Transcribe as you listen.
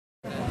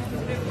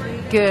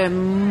Good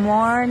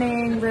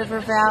morning,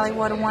 River Valley.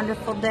 What a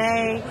wonderful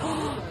day.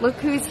 Look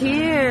who's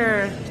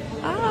here.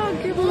 Oh,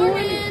 good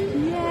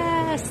morning.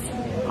 Yes.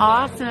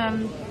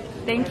 Awesome.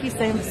 Thank you,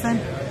 Simpson.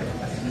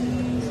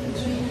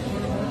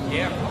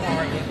 Yeah, how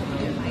are you?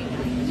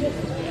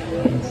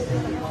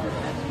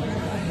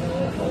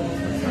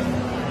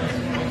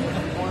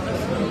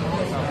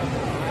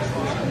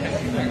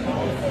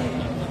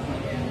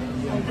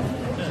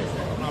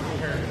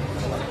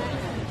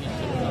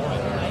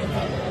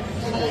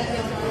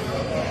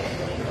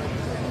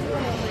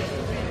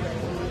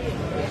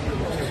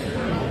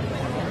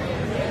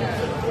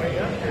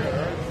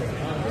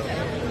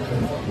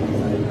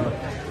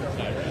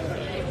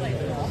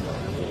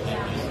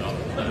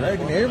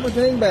 Dragging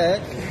everything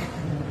back.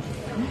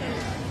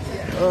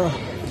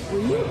 Were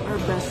you our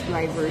bus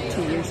driver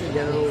 2 years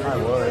ago? I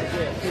was.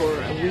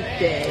 For a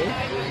weekday.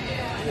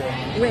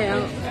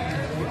 Well,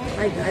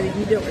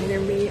 you don't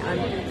remember me. I'm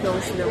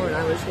Phyllis Miller, and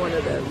I was one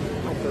of the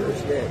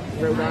helpers that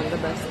rode on the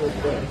bus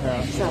with the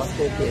South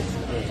School kids.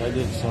 I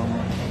did some.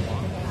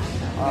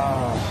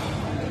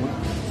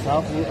 I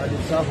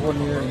did South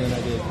one year, and then I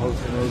did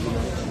Post and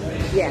Roosevelt.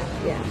 Yeah.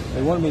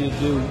 They wanted me to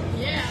do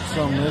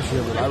some this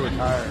year, but I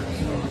retired.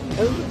 So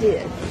Oh, you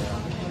did?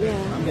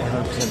 Yeah. I'm getting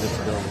 100%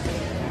 disability.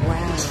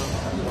 Wow.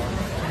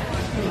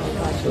 Oh,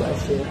 God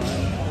bless you.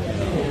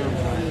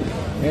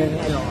 Yeah. And,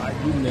 you know, I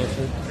do miss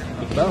it.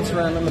 But bouncing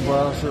around on the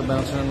bus or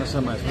bouncing around the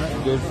semi, it's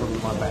not good for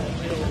my back.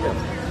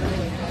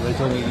 They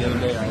told me the other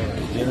day I had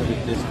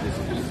degenerative disc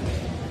disease.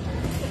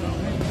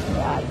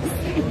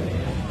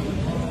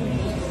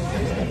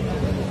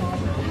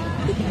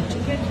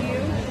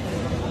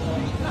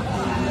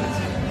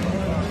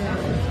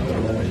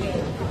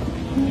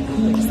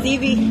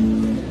 Stevie,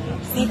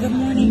 say good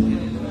morning.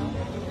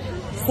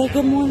 Say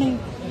good morning.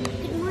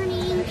 Good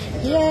morning.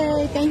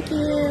 Yay, thank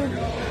you.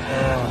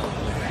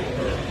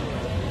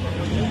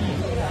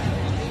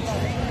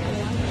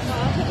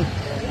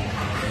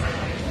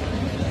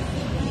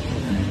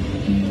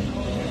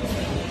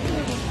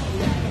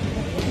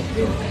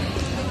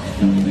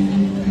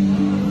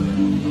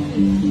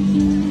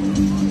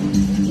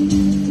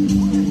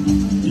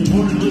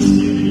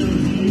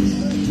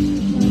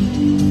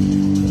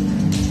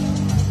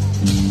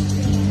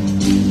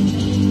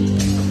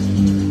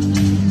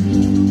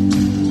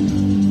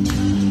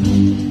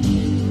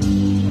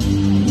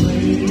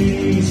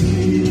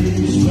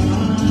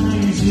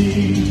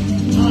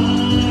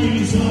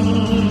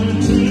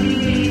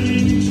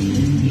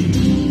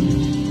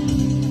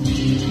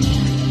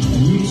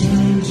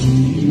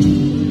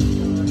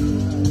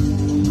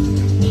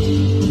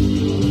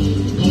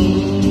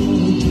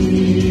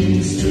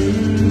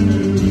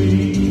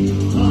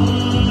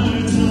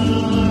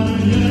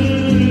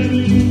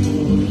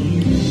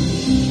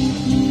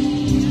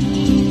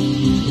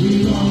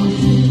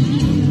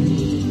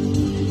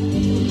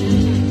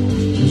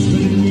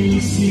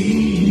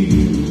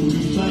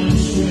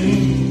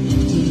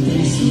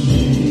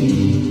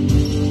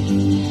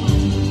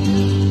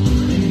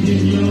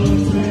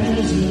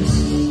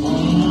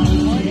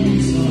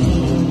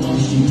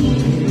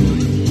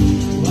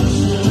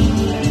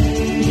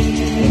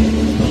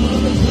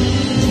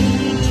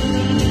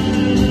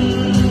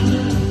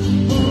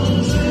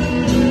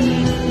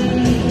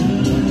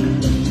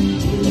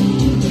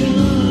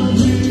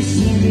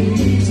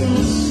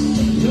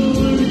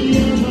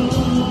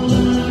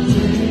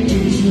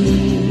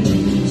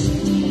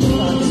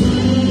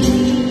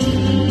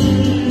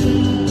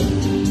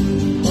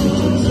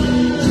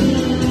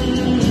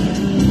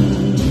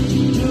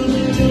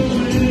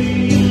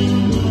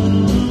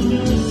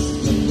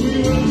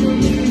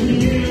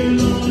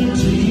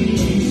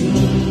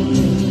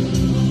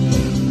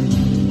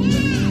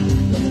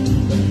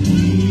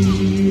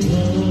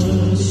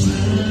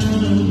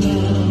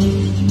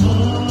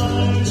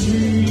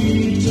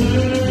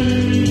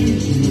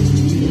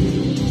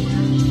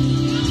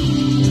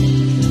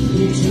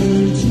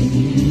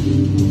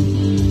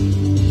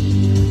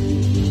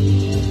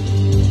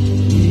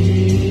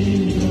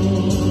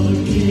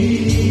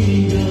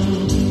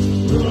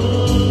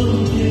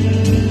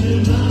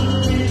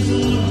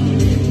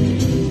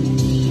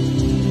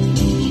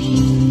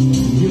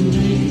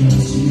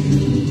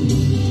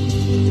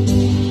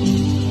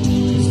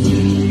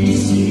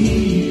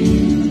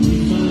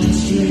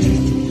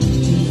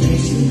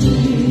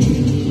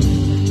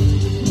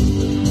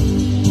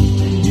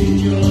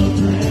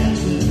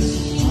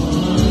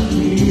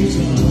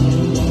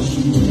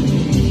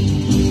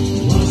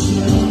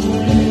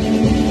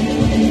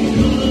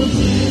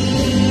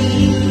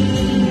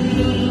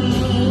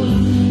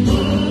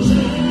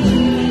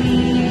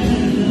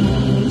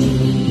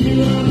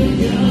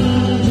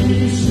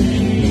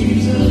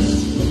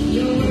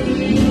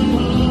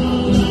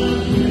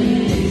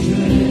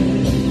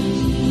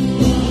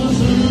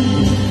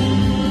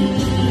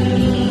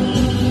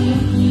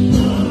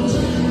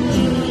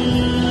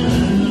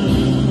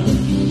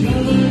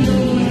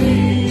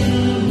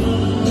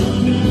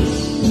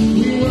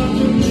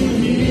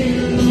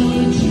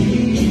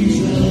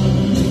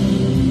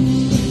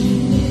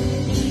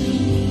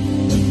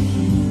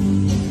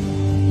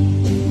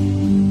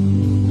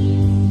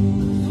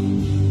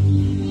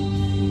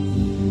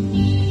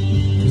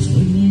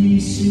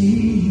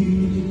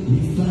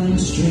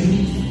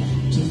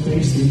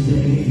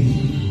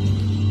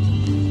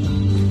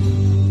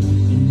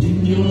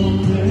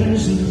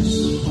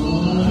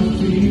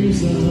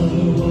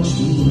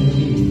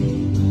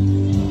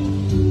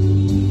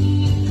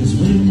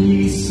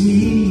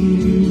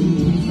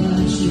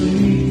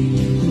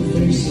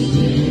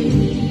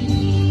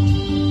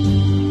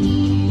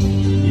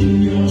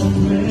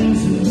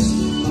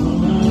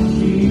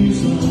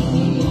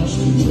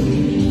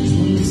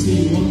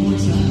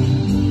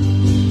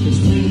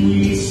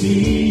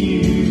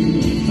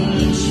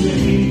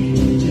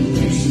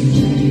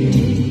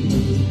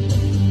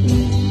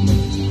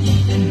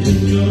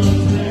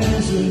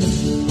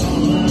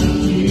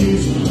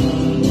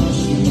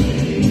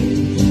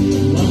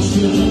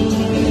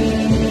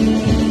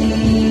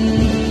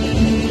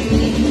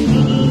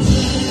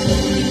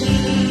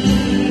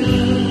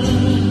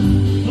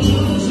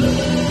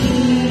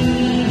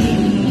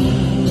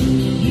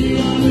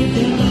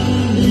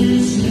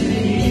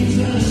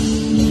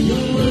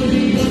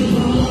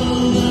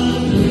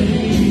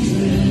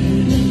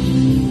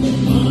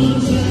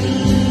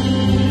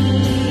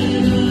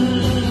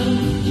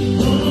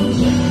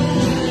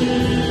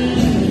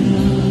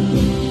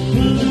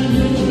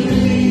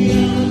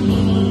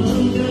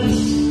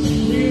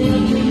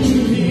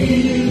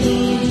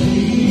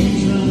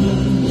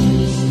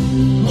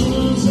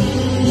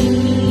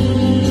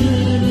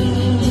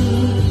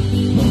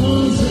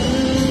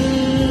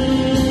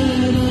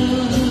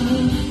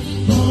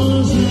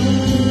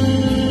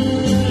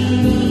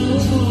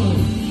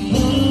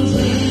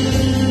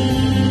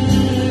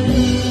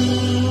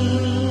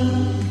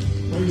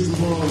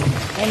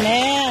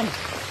 Amen.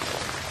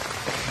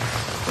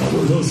 That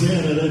was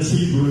Hosanna, that's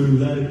Hebrew.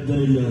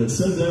 They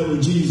said that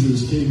when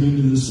Jesus came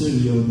into the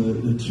city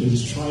on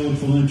his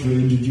triumphal entry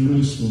into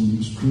Jerusalem. He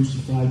was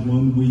crucified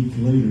 1 week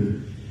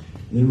later.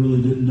 They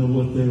really didn't know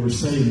what they were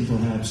saying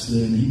perhaps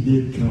then. He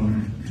did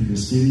come to the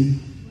city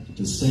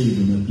to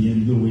save them at the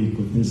end of the week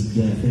with his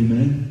death.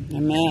 Amen?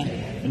 Amen.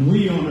 And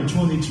we on our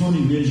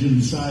 2020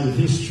 vision side of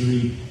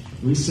history,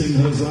 we sing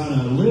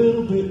Hosanna a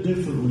little bit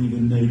differently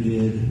than they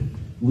did.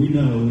 We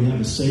know we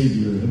have a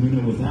Savior, and we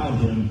know without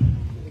him,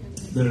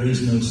 there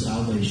is no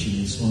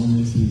salvation. It's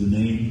only through the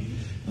name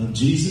of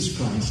Jesus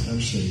Christ, our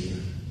Savior.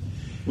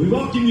 We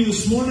welcome you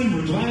this morning.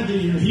 We're glad that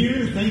you're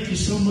here. Thank you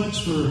so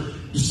much for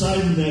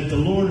deciding that the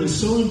Lord is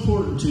so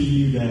important to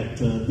you that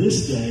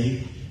this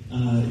day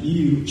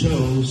you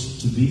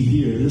chose to be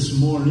here this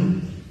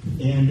morning.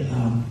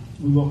 And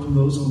we welcome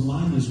those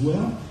online as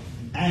well.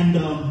 And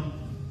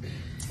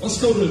let's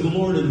go to the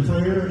Lord in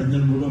prayer, and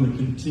then we're going to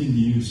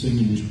continue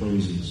singing his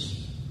praises.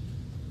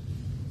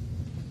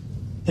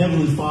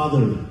 Heavenly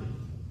Father,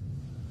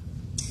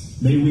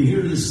 may we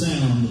hear the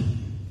sound,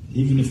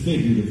 even if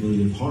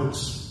figuratively, of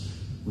hearts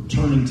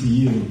returning to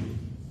you,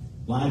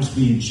 lives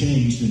being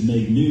changed and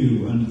made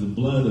new under the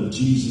blood of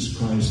Jesus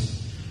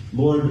Christ.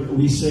 Lord,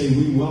 we say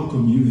we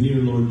welcome you here,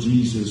 Lord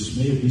Jesus.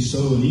 May it be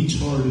so in each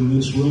heart in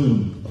this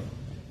room.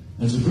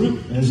 As a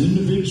group, as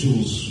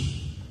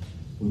individuals,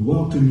 we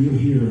welcome you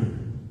here,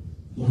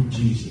 Lord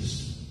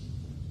Jesus.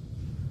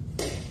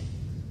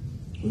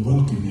 We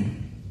welcome you.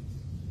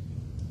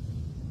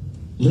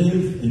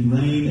 Live and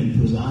reign and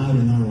preside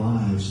in our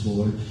lives,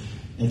 Lord.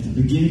 At the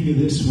beginning of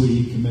this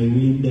week, may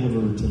we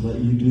endeavor to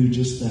let you do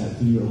just that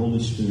through your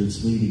Holy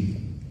Spirit's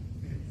leading.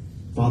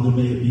 Father,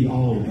 may it be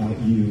all about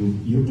you,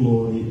 your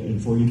glory,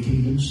 and for your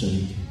kingdom's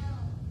sake.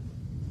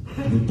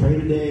 And we pray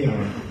today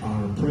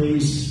our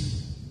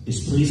praise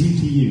is pleasing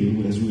to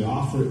you as we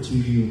offer it to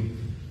you,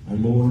 our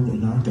Lord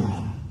and our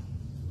God.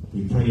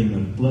 We pray in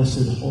the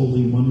blessed,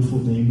 holy, wonderful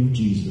name of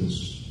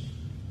Jesus.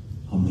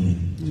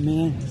 Amen.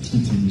 Amen. Let's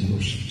continue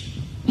worship.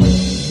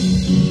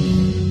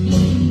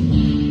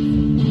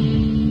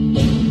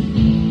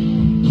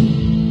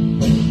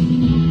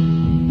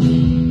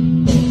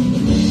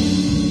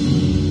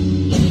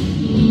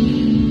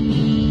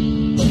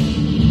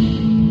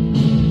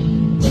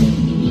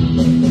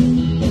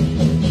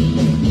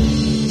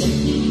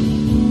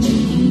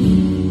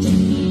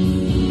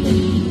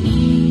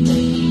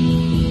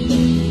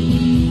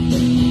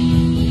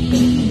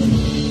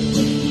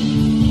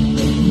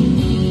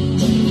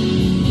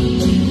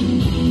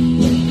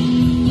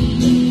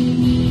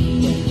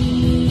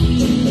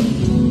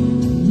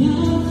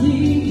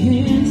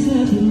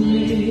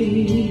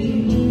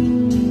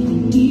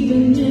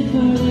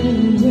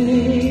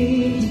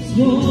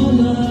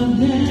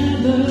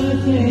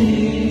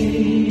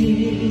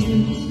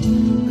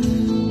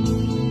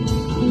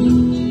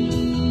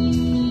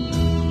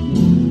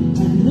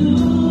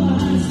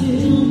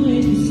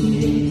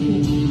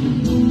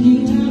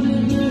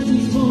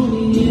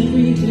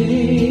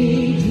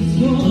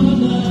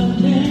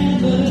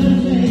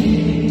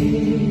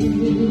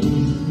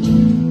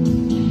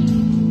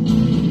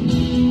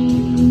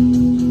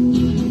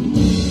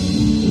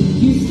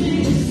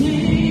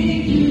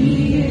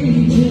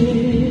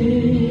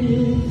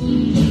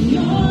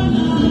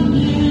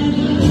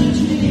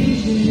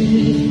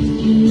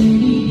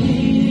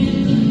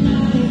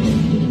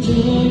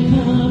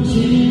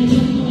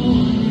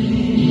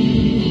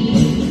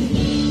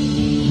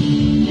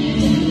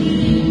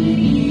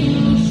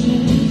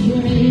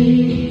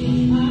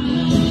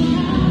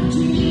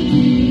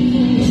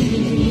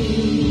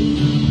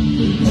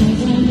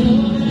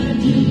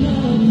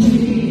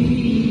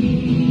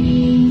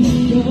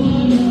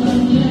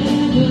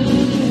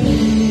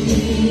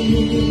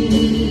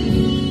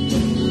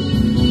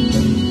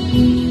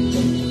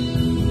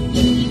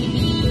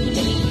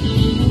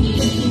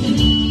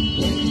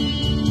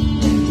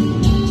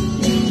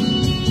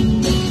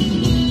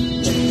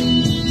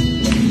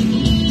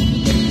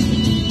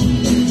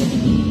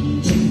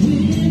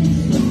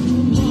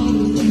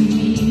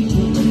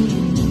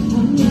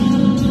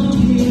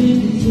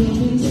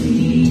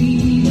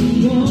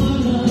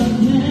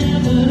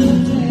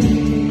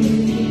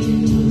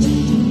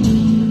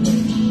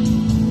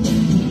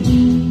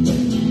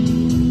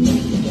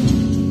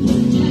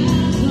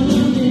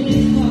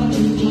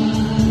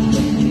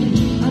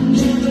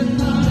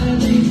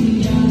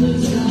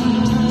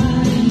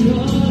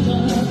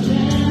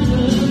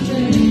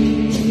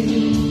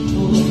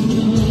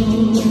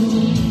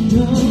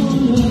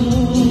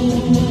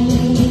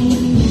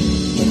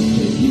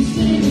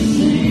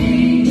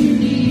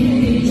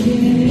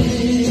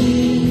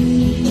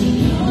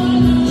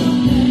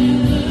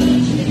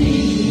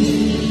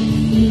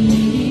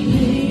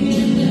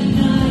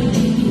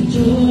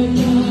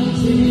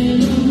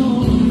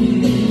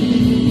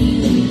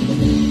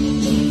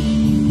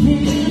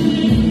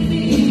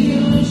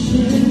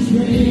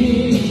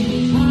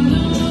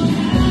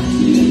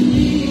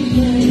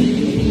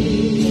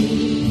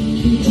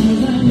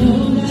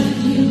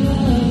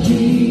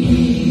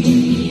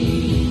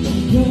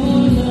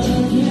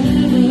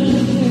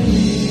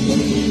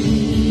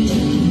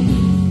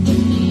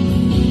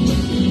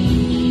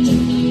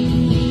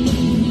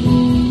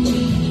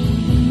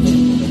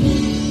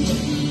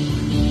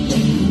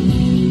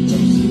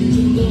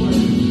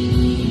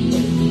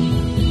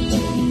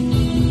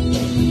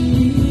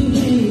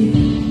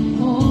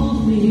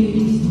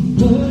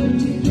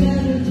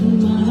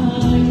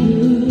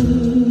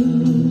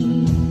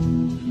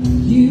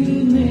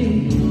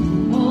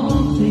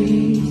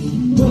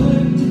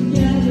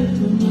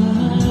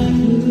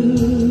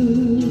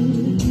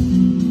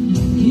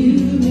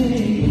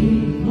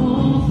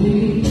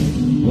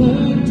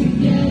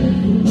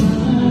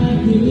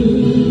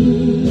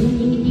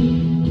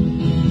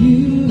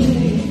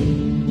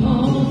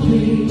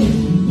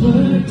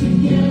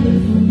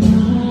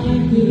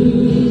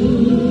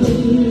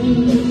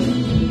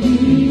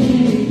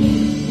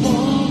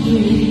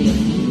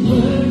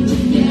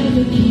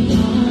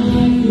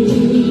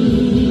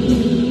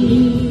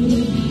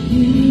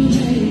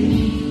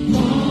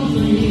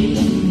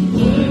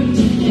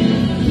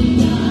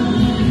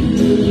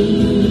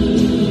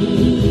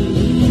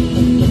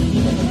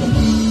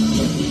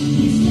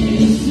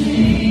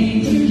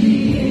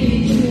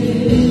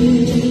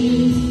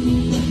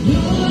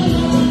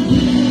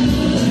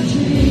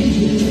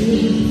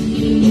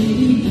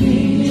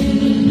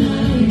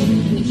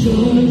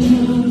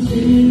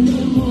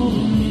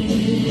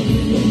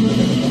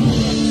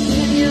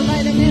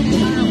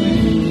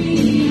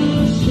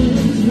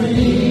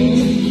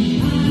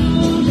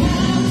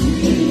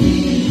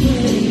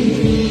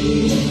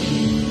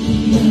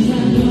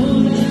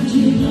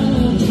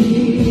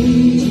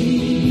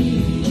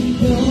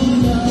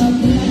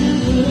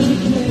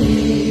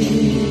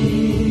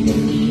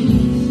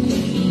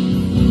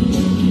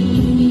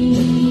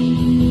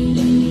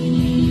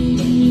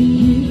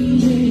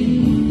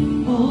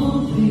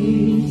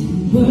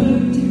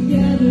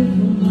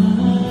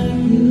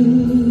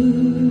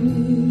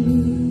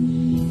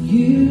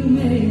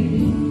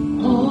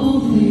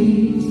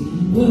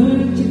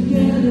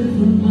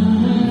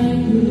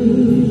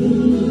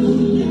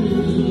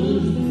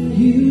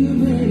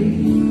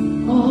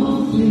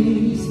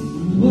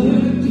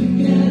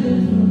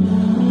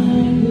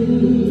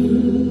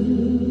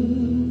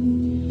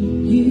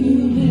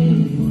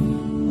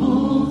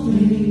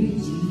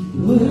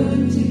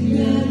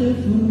 together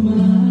for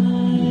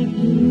my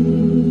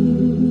good.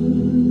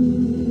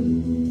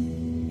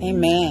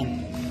 Amen.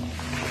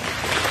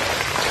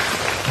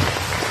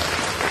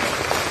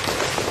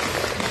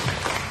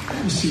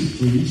 Have a seat,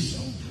 please.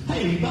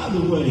 Hey, by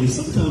the way,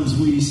 sometimes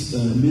we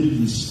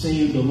admittedly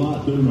stand a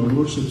lot during our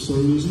worship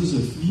services.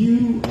 If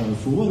you,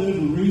 for whatever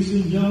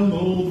reason, young,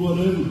 old,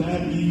 whatever,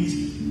 bad knees,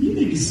 you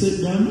need to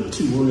sit down. Don't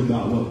you worry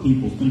about what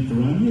people think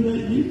around you.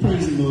 You're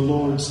praising the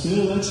Lord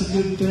still. That's a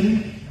good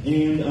thing.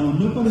 And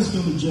nobody's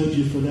going to judge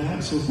you for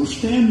that. So if we're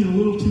standing a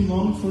little too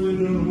long for you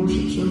during a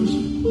worship service,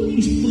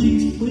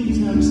 please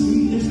have a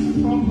seat. There's no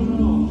problem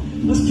at all.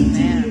 Let's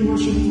continue to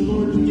worship the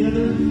Lord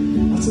together.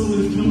 That's what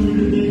we've come here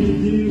today to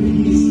do.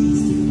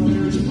 Let's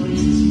declare His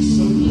praises. He's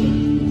so good.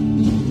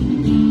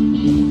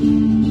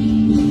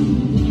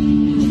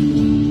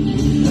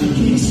 I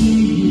can't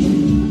see you.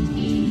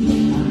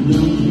 I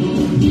know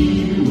you're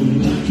here when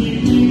I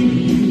can't hear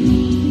you.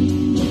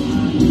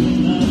 I will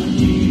not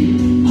fear.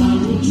 I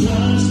will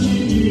trust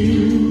in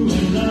you,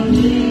 and I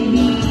will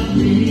not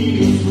be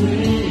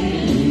afraid.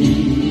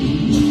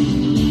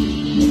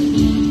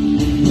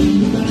 And when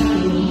the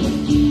battle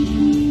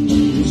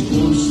is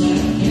close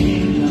at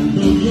hand, I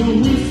know you're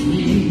with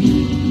me.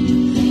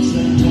 So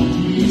help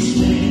me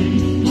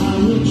stand. I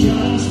will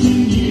trust in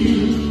you,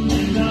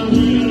 and I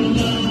will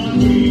not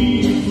be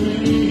afraid.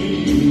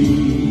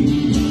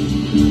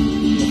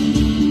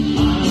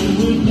 I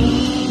will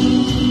not be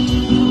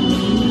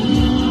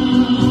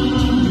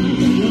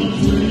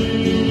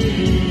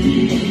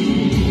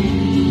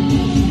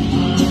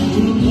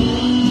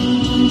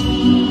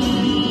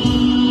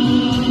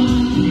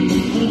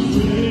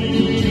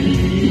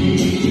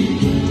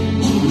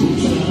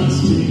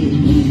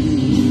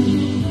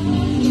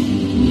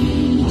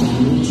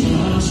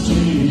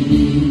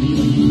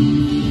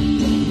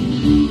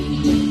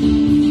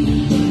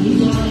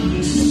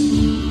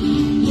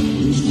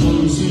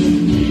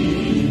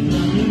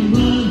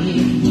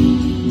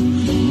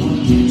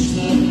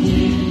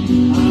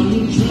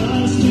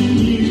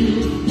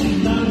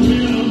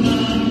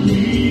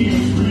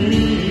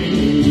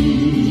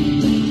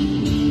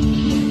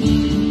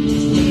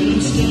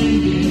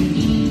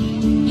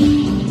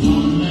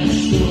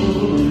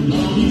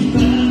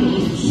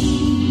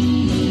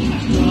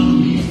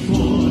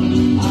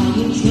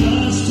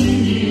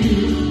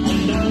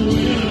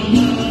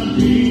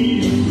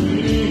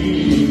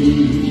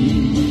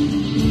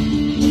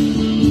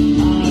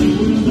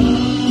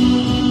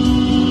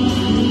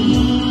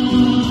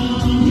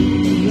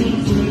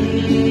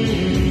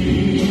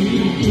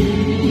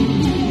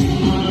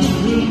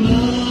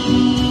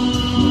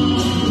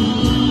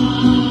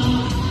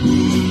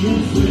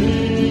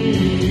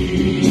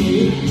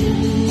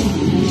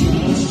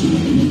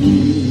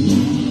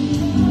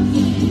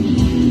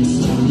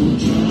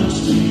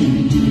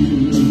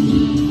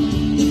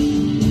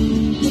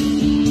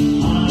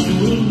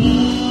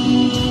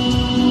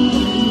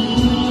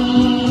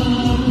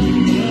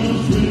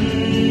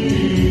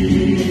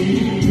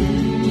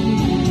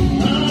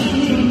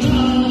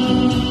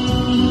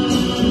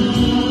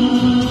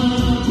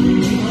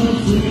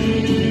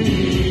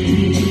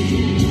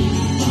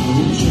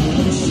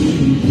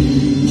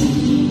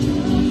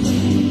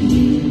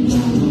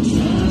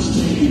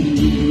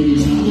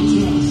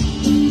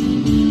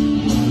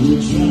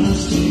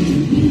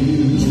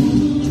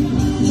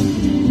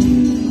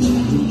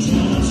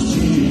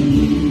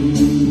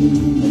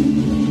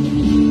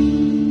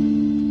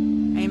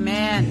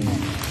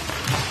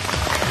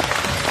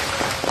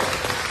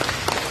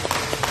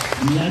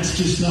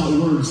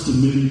to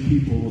many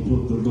people with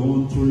what they're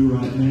going through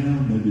right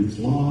now. Maybe it's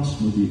loss,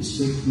 maybe it's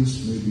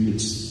sickness, maybe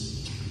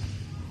it's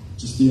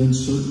just the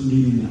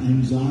uncertainty and the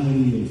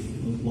anxiety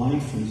of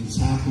life as it's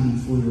happening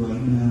for you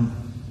right now.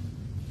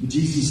 But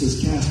Jesus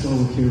says, cast all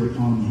the care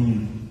upon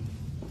Him.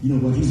 You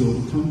know what? He's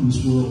overcome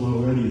this world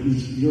already.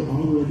 You're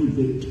already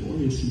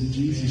victorious in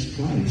Jesus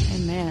Christ.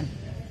 Amen.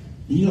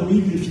 You know,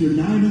 even if you're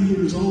 90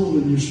 years old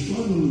and you're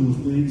struggling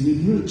with things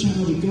and you're a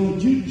child of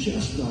God, you're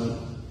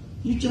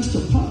just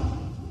a pup.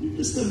 You're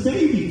just a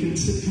baby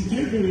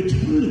compared to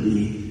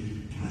eternity.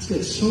 God's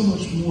got so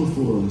much more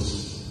for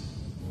us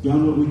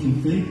beyond what we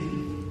can think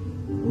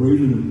or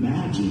even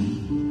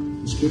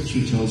imagine. The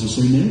Scripture tells us,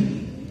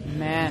 amen?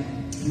 Amen.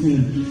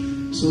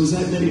 Amen. So as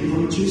that day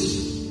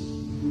approaches,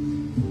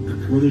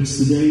 whether it's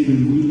the day that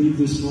we leave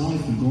this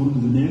life and go on to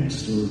the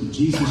next, or that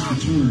Jesus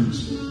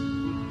returns,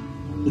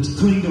 let's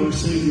cling to our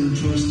Savior and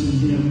trust in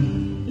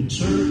Him. In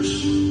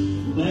church,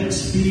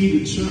 let's be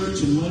the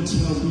church and let's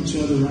help each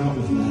other out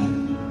with that.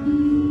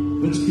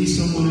 Let's be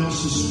someone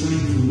else's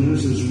strength when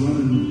theirs is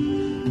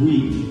running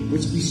weak.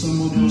 Let's be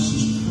someone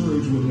else's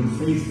courage when they're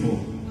faithful.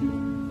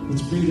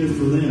 Let's be there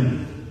for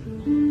them.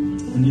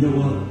 And you know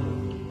what?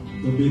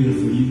 They'll be there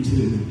for you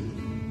too.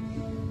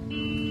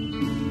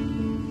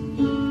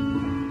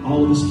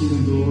 All of us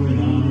giving glory and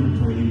honor and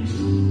praise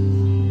to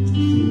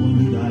the one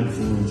who died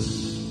for us,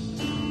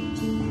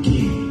 our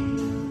King.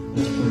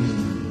 Let's praise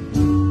Him.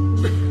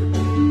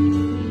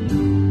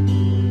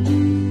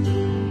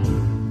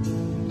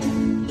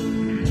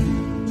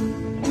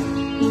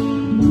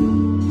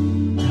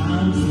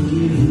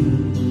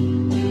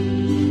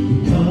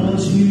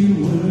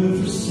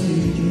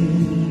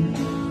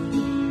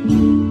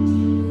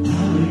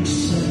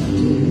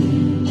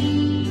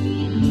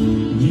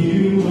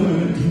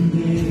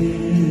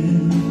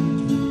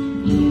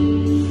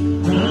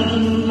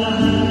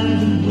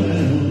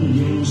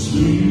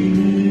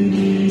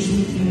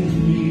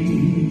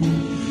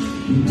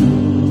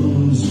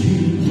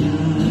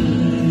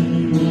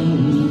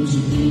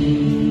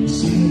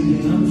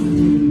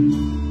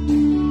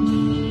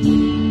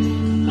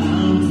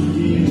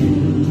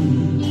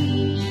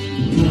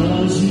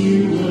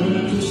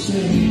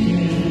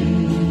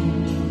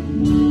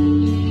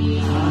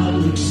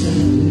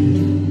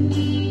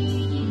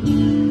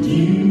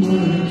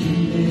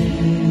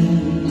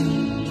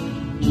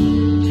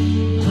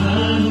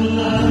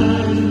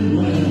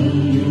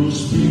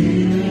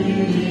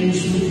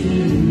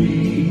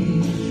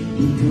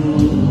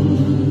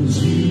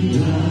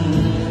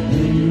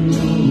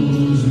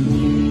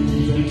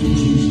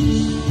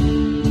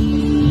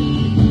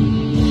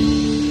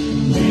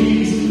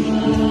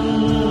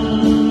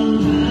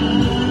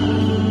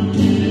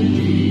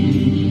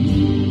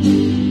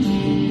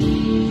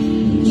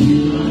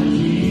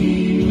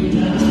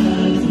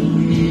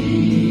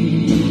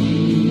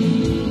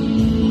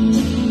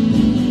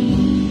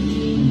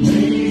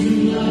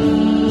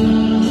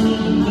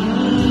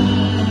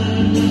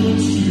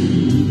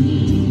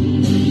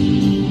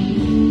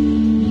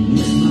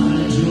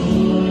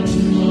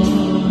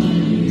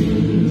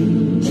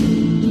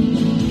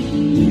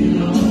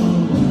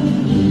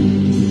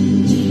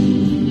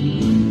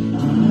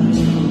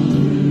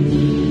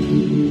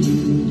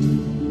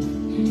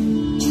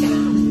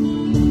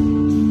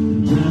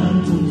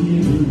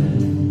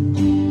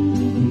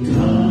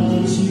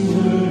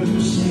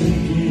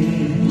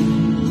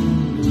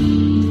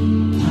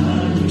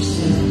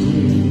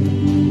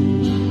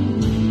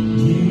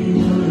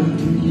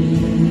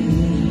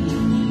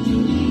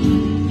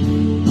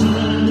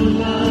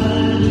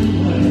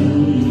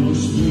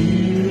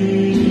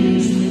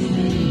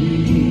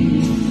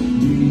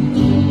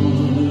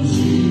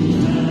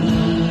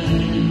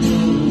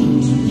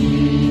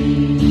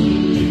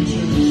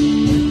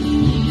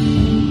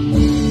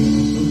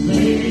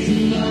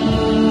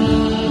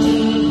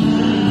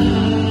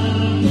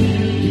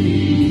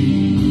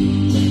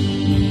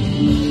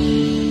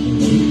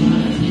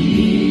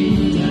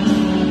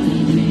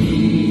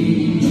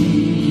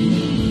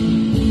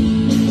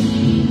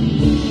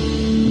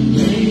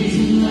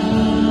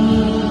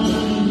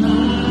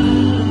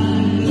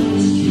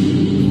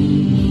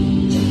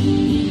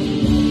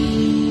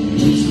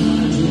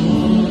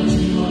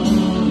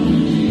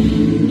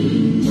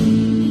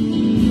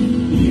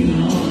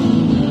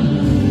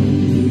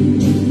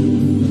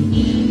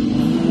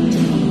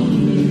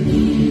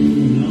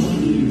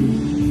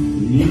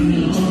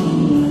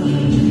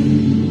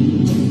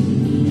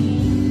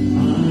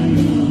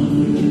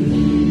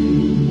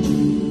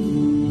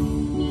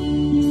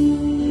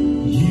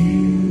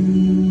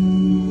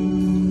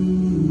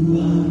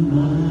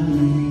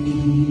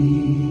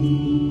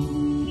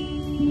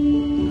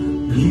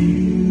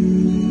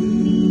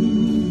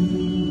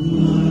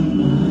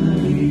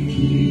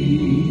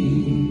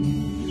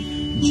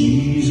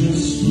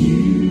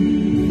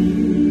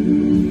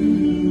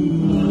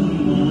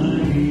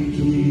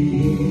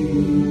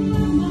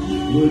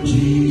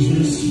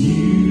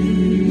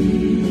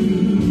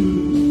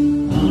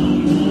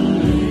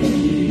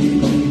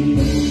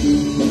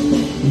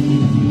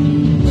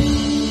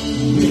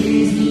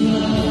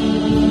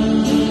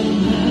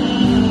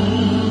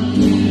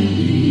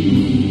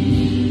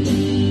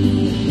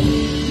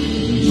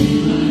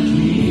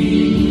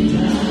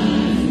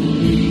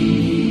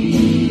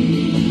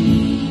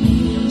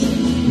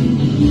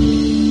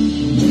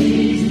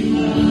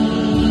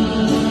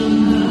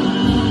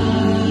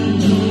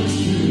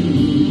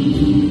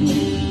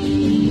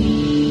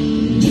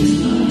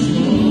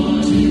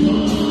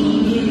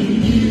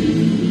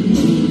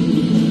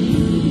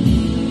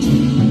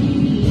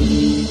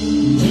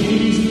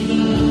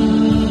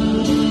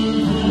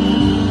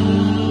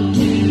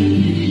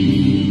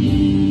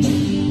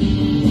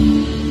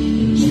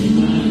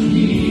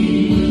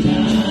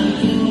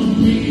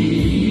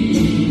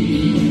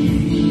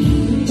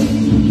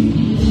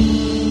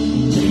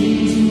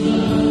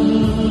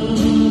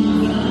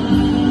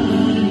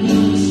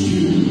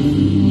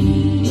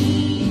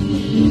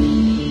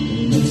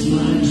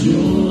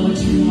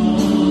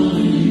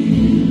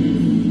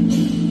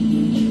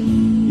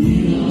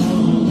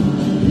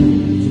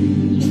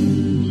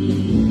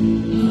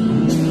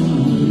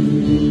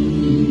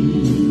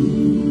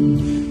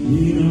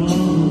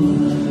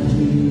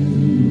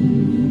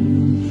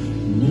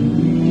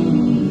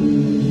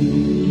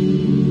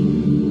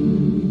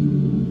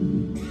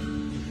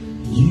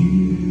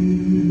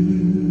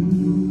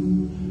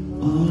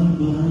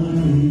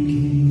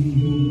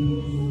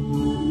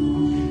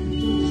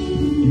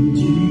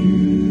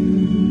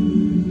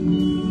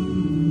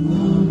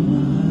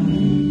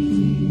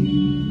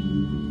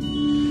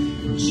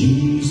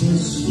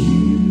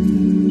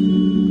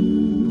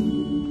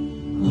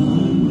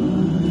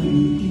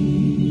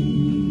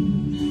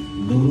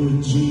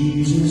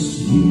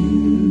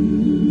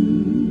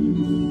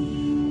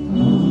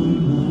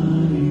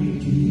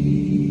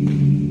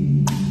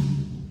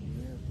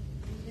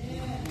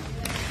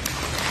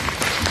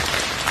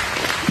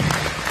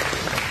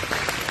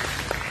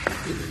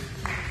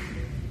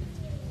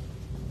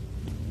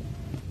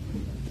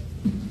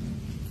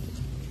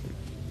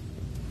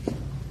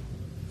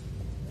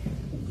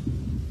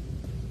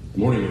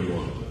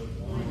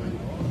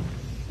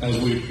 as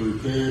we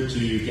prepare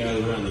to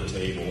gather around the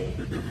table,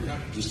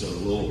 just a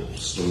little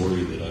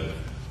story that I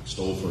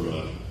stole from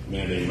a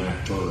man named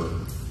Mac Turner.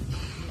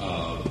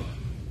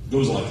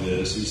 Goes like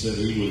this. He said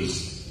he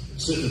was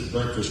sitting at the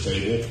breakfast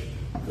table,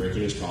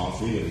 drinking his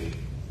coffee, and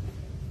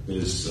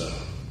his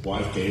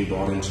wife came,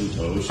 brought in some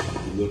toast.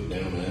 He looked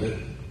down at it,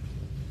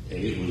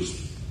 and it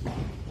was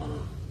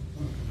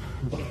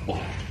like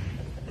black.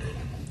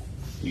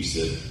 He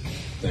said,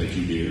 "Thank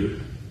you,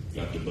 dear."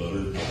 Got the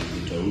butter,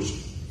 buttered the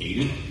toast, ate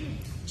it,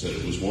 said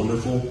it was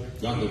wonderful,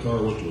 got in the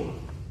car, went to work.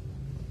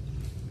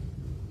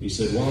 He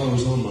said, while I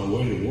was on my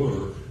way to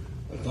work,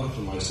 I thought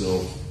to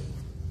myself,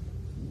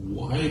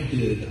 why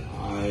did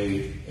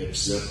I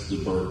accept the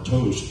burnt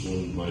toast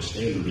when my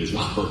standard is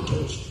not burnt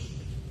toast?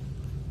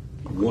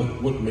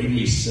 What made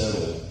me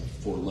settle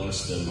for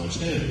less than my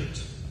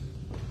standards?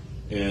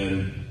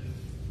 And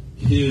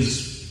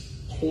his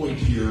point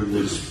here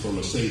was from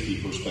a safety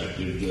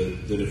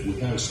perspective that if we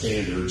have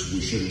standards,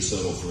 we shouldn't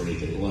settle for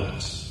anything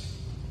less.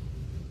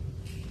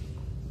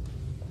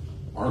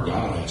 Our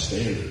God has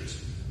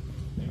standards.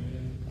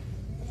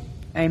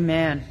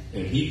 Amen.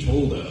 And he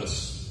told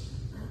us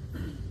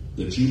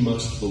that you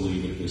must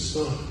believe in his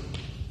Son.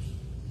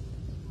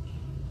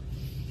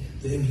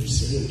 And then he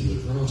sent him to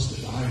the cross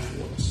to die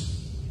for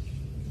us.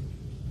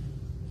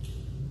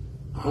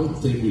 I don't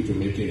think we can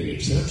make any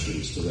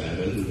exceptions to that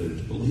other than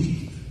to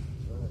believe.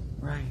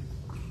 Right.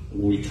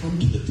 When we come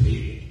to the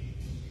table,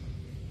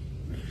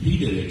 he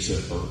didn't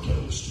accept burnt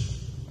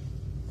toast.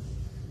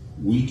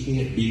 We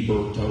can't be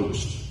burnt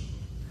toast.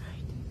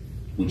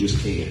 We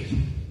just can't.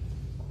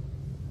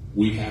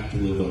 We have to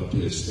live up to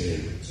his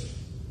standards.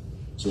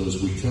 So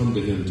as we come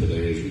to him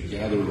today, as we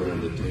gather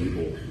around the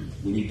table,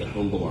 we need to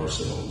humble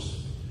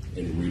ourselves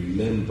and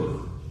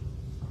remember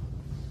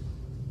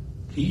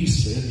he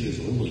sent his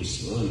only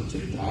Son to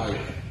die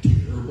a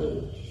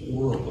terrible,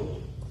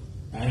 horrible,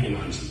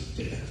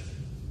 agonizing death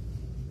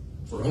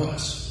for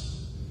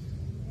us.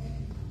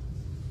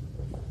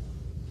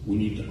 We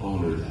need to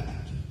honor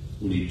that.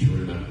 We need to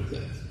remember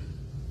that.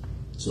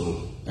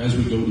 So as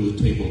we go to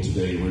the table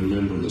today,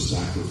 remember the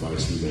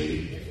sacrifice he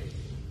made.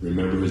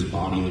 Remember his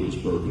body that was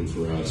broken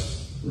for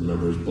us.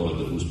 Remember his blood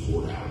that was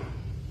poured out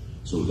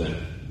so that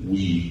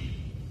we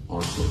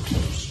aren't burnt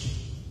toast.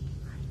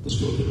 Let's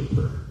go to the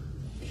prayer.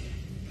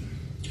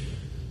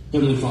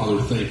 Heavenly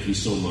Father, thank you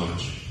so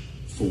much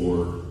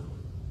for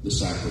the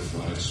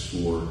sacrifice,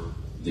 for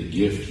the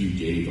gift you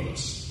gave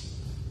us,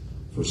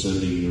 for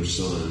sending your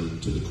Son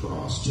to the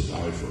cross to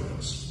die for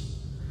us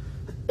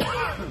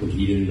when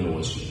he didn't know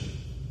us yet.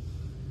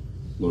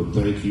 Lord,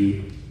 thank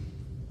you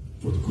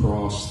for the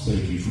cross.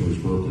 Thank you for his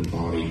broken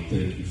body.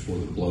 Thank you for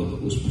the blood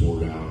that was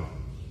poured out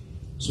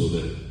so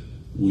that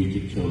we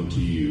could come to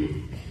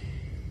you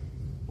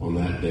on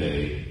that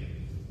day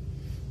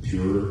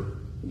pure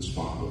and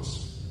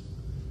spotless.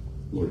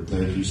 Lord,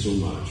 thank you so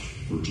much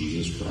for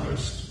Jesus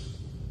Christ.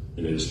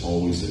 And it is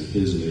always in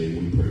his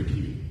name we pray to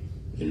you.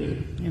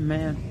 Amen.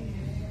 Amen.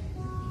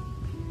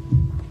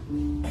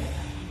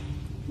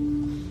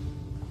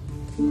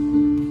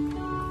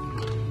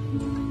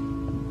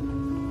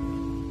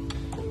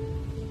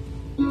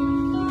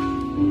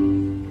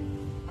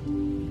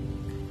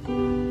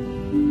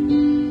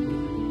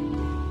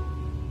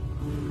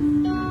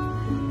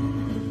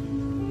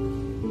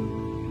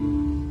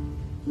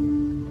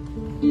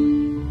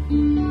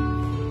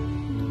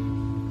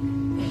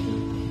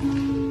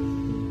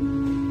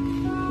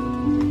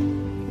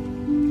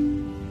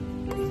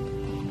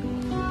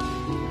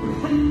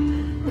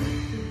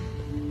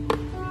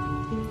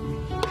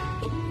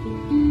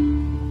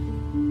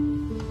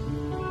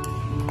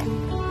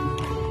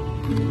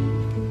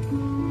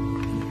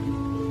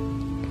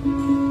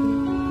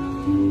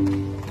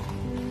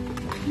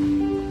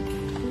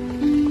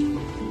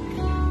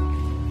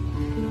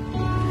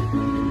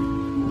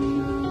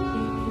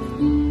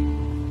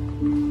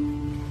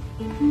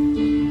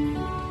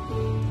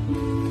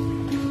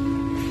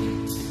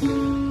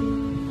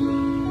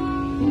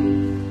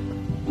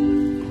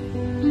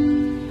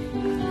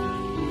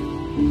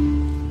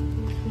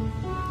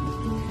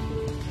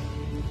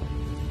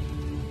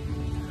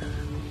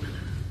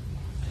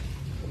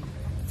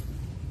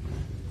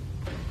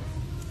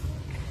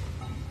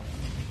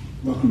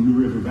 Welcome to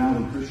River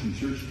Valley Christian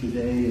Church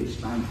today. It's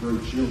time for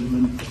our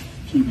children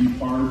to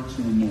depart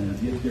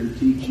and get their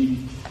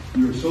teaching.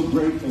 We are so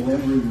grateful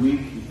every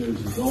week that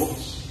there's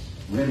adults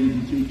ready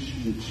to teach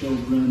the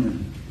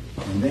children,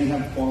 and they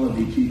have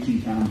quality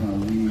teaching time while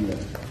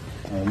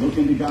we look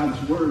into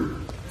God's Word.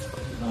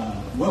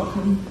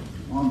 Welcome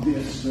on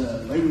this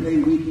Labor Day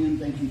weekend.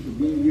 Thank you for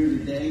being here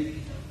today.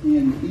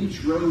 In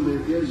each row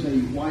there is a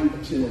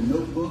white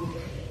notebook.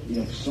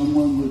 If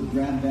someone would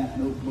grab that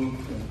notebook,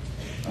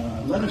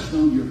 let us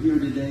know you're here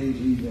today.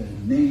 Leave a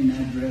name,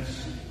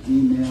 address,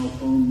 email,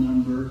 phone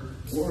number,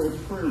 or a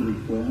prayer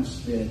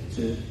request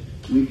that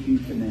we can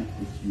connect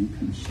with you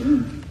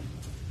concerning.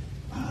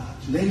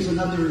 Today's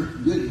another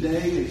good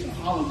day. It's a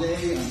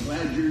holiday. I'm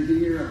glad you're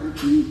here. I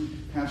hope you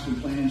have some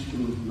plans to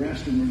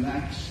rest and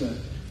relax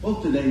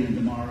both today and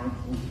tomorrow.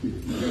 We're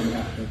going to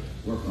have to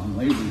work on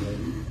Labor Day.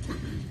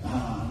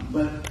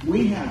 But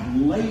we have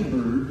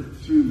labored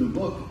through the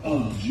book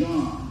of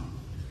John.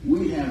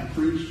 We have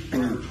preached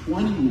for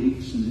 20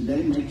 weeks, and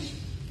today makes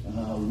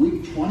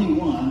week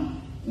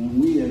 21,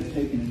 and we have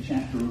taken a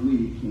chapter a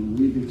week, and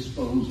we've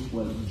exposed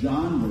what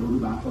John wrote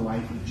about the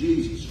life of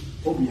Jesus.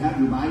 Hope you have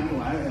your Bible.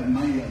 I have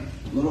my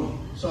little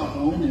cell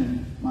phone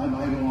and my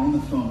Bible on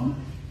the phone.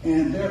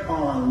 And there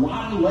are a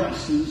lot of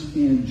lessons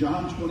in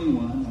John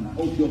 21, and I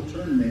hope you'll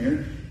turn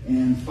there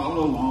and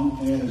follow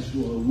along as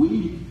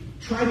we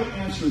try to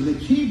answer the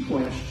key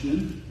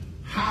question: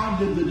 how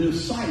did the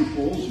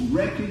disciples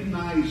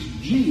recognize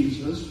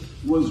Jesus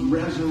was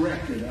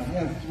resurrected? I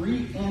have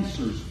 3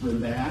 answers for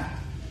that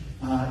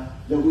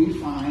that we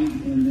find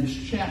in this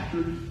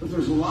chapter, but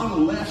there's a lot of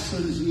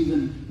lessons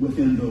even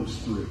within those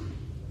 3.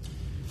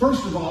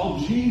 First of all,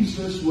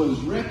 Jesus was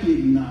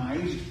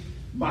recognized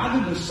by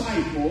the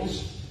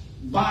disciples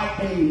by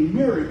a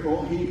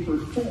miracle he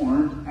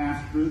performed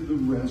after the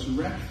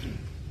resurrection.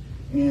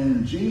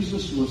 And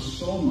Jesus was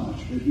so much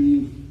that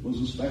he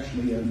was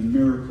especially a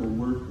miracle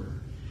worker.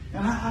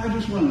 And I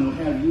just want to know,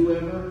 have you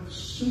ever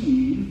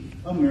seen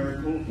a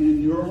miracle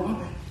in your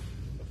life?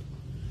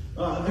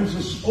 There's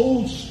this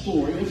old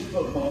story, it's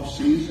football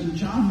season.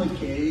 John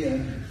McKay,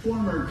 a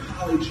former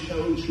college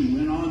coach who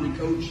went on to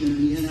coach in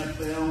the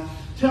NFL,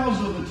 tells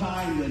of a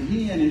time that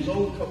he and his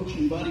old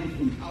coaching buddy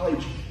from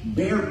college,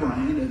 Bear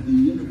Bryant at the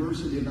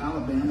University of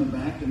Alabama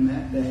back in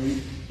that day,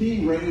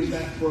 he raised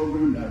that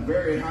program to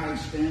very high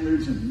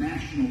standards and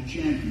national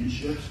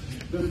championships.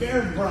 But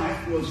Bear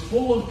Bryant was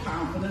full of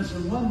confidence,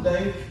 and one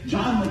day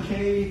John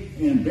McKay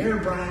and Bear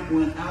Bryant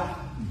went out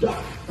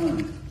duck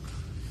hunting.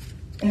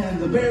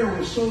 And the bear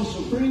was so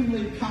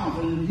supremely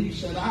confident, he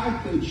said, I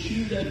could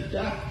shoot a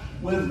duck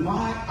with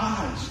my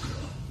eyes closed.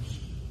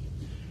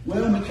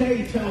 Well,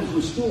 McKay tells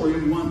the story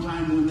of one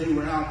time when they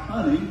were out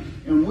hunting,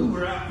 and we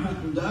were out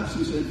hunting ducks.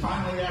 He said,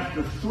 finally,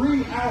 after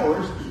 3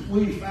 hours,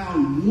 we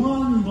found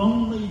one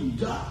lonely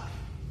duck.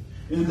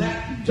 And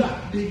that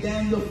duck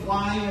began to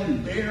fly,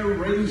 and Bear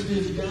raised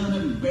his gun,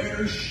 and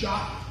Bear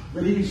shot.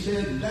 But he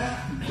said,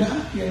 that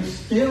duck is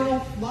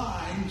still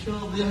flying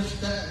till this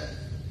day.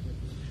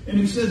 And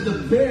he said, the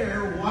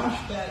bear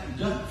watched that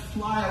duck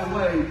fly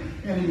away,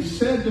 and he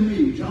said to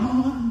me,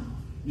 John,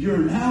 you're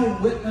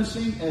now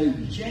witnessing a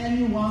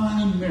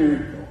genuine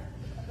miracle.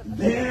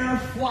 There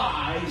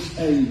flies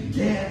a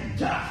dead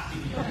duck.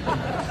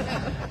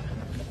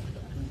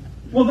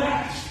 Well,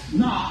 that's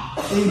not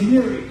a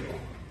miracle.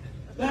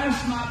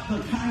 That's not the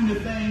kind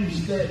of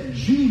things that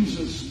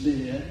Jesus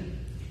did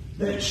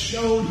that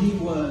showed he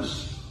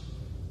was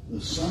the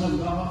Son of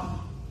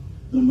God,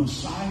 the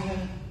Messiah,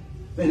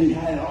 that he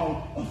had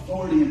all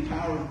authority and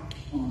power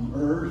on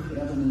earth,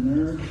 heaven and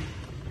earth.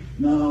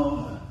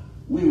 No,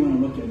 we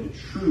want to look at a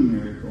true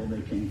miracle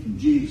that came from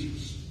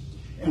Jesus.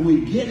 And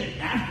we get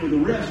it after the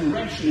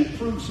resurrection. It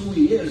proves who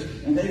he is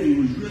and that he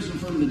was risen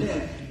from the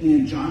dead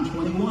in John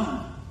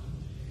 21.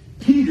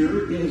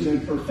 Peter is a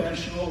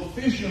professional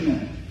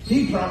fisherman.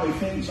 He probably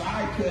thinks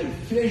I could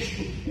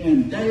fish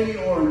in day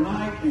or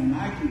night and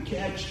I could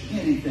catch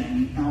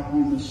anything out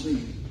on the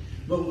sea.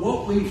 But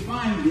what we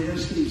find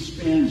is he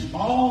spends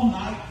all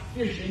night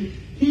fishing.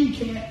 He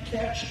can't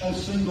catch a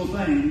single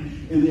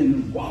thing. And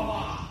then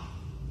voila,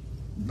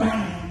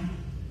 bam,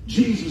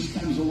 Jesus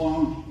comes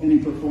along and he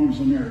performs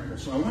a miracle.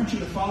 So I want you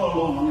to follow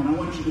along and I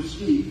want you to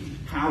see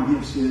how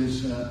this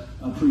is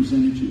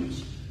presented to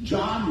us.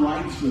 John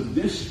writes of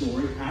this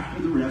story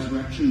after the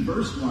resurrection,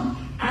 verse 1.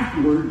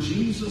 Afterward,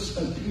 Jesus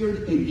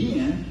appeared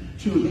again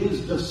to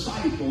his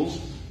disciples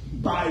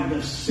by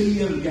the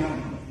Sea of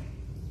Galilee.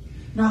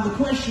 Now the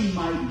question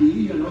might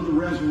be, the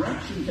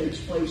resurrection takes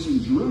place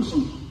in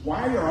Jerusalem.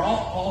 Why are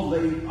all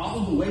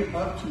the way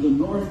up to the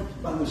north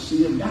by the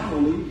Sea of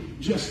Galilee,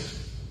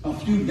 just a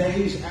few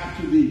days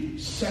after the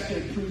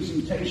second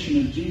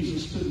presentation of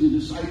Jesus to the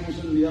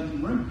disciples in the upper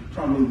room,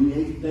 probably the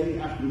 8th day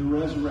after the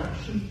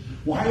resurrection?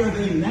 Why are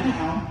they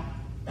now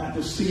at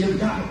the Sea of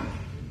Galilee?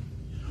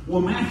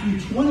 Well, Matthew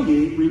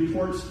 28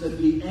 reports that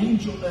the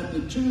angel at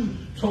the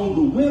tomb told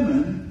the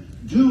women,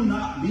 do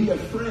not be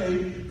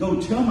afraid.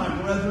 Go tell my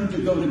brethren to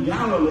go to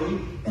Galilee,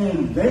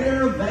 and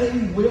there they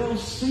will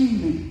see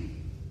me.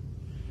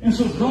 And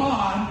so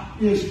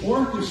God is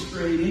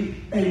orchestrating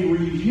a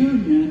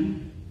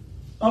reunion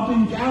up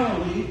in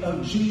Galilee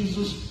of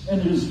Jesus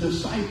and his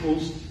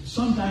disciples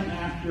sometime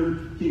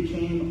after he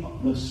came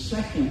the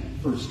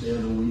first day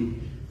of the week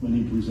when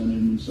he presented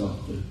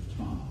himself to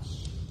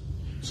Thomas.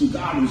 So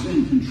God is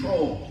in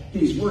control.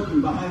 He's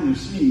working behind the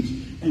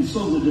scenes. And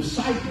so the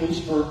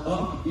disciples are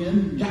up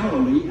in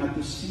Galilee, at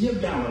the Sea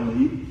of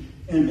Galilee,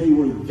 and they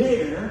were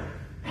there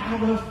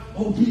out of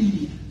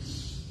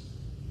obedience.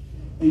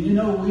 And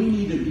we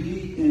need to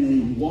be in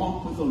a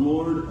walk with the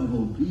Lord of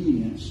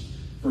obedience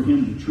for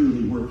him to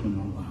truly work in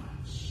our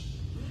lives.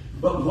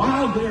 But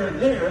while they're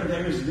there,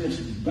 there's this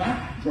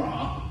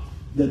backdrop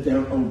that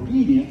they're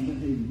obedient, but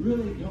they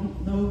really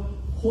don't know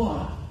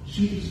what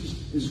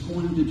Jesus is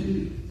going to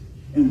do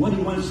and what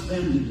he wants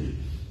them to do.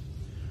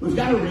 We've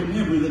got to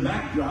remember the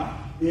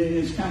backdrop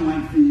is kind of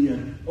like the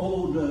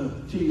old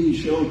TV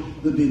show,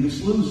 The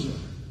Biggest Loser.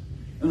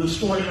 And the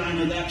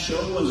storyline of that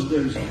show was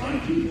there's a lot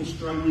of people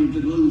struggling to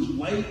lose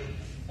weight,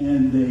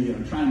 and they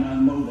are trying to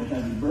unload a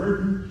heavy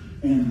burden.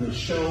 And the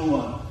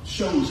show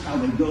shows how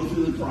they go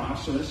through the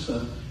process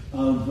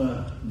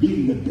of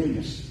being the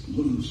biggest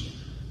loser.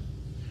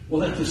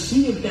 Well, at the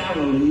Sea of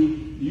Galilee,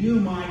 you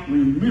might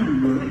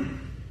remember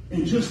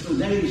in just the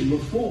days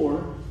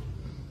before,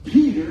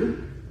 Peter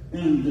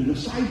and the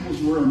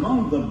disciples were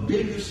among the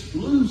biggest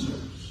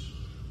losers.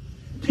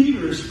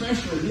 Peter,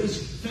 especially,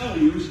 his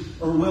failures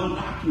are well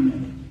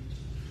documented.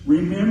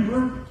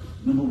 Remember,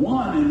 number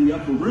one, in the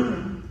upper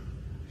room,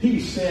 he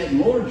said,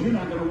 Lord, you're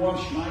not going to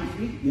wash my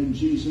feet. Then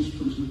Jesus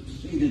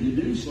proceeded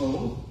to do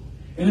so.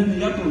 And in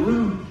the upper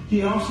room,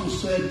 he also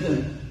said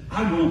that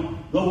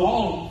though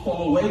all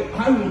fall away,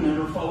 I will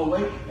never fall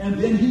away. And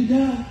then he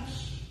does.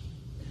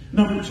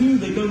 Number two,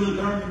 they go to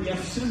the Garden of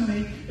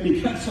Gethsemane, and he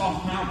cuts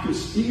off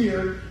Malchus'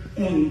 ear,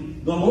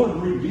 and the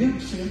Lord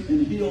rebukes him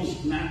and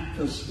heals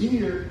Malchus'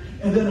 ear.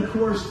 And then, of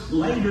course,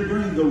 later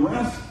during the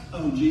rest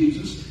of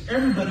Jesus,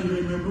 everybody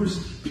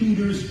remembers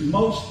Peter's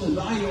most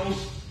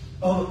denials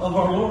of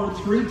our Lord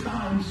 3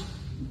 times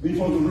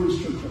before the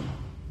rooster crowed.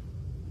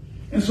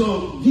 And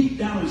so deep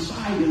down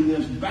inside, in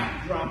this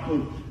backdrop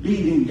of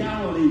being in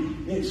Galilee,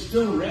 it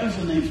still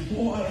resonates.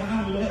 Boy,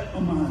 I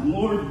let my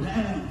Lord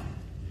down.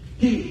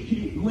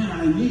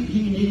 When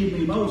he needed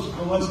me most,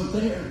 I wasn't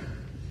there.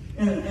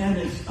 And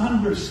it's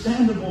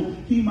understandable.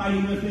 He might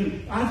even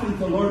think, I think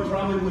the Lord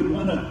probably would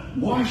want to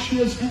wash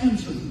his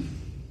hands of me.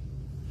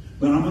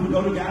 But I'm going to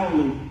go to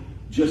Galilee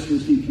just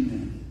as he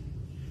commanded.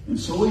 And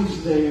so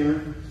he's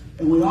there.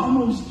 And we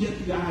almost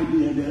get the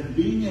idea that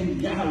being in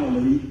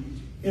Galilee,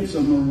 it's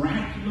a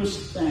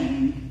miraculous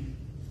thing.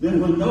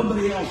 Then when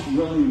nobody else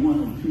really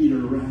wanted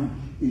Peter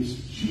around, it's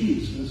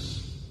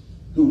Jesus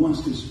who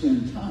wants to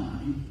spend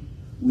time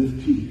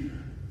with Peter.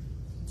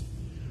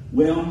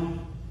 Well,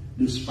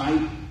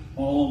 despite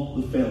all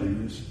the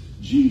failures,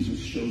 Jesus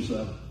shows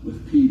up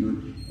with Peter,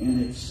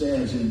 and it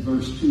says in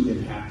verse 2,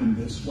 it happened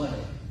this way.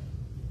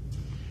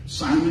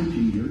 Simon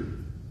Peter,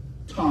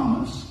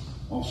 Thomas,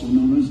 also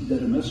known as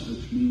Didymus,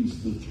 which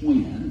means the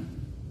twin,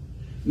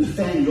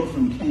 Nathanael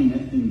from Cana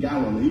in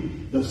Galilee,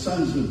 the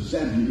sons of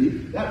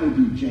Zebedee, that would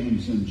be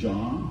James and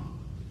John,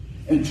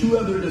 and 2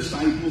 other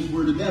disciples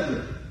were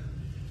together.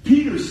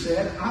 Peter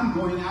said, I'm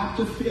going out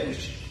to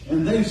fish.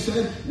 And they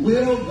said,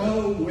 we'll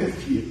go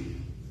with you.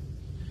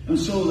 And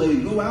so they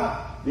go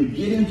out, they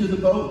get into the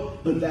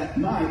boat, but that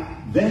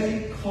night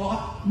they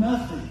caught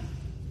nothing.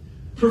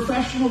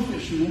 Professional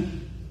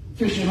fishermen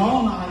fishing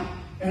all night,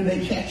 and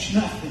they catch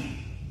nothing.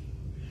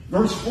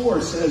 Verse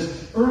 4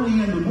 says, early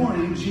in the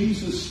morning,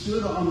 Jesus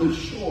stood on the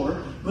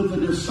shore, but the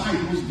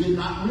disciples did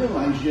not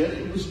realize yet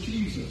it was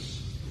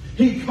Jesus.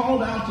 He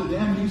called out to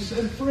them, he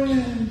said,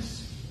 friends,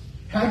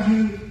 have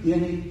you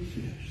any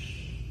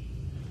fish?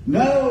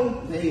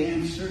 No, they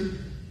answered.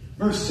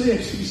 Verse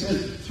 6, he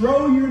says,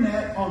 throw your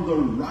net on the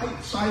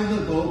right side of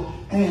the boat,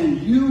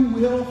 and you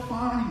will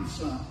find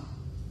some.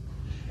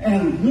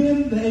 And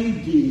when they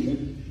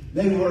did,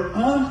 they were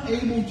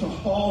unable to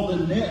haul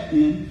the net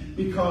in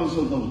because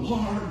of the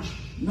large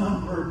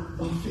number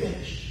of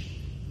fish.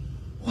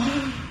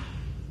 Wow!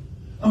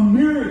 A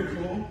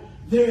miracle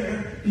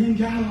there in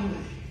Galilee.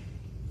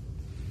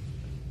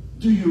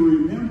 Do you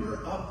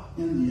remember up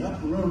in the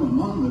upper room,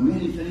 among the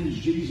many things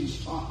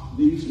Jesus taught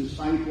these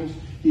disciples,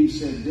 he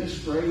said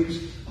this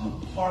phrase,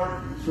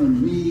 apart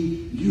from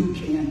me, you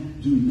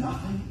can do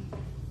nothing.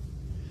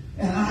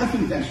 And I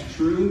think that's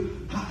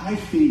true. I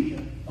think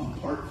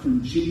apart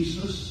from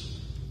Jesus,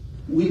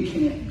 we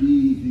can't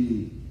be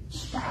the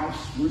spouse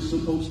we're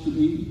supposed to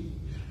be.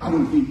 I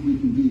don't think we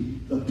can be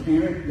the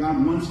parent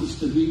God wants us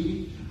to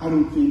be. I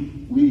don't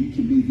think we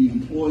can be the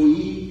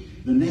employee,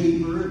 the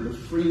neighbor, the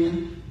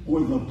friend,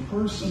 or the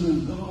person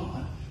of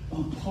God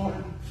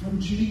apart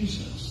from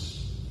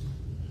Jesus.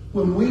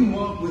 When we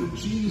walk with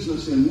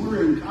Jesus and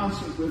we're in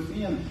concert with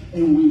him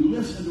and we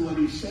listen to what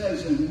he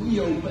says and we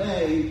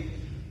obey,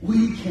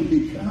 we can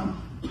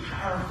become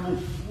powerful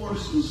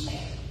forces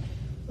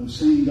of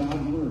seeing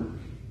God work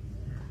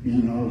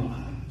in our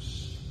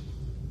lives.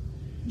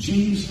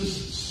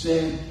 Jesus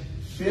said,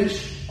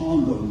 fish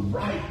on the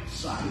right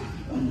side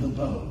of the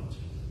boat.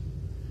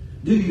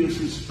 Do you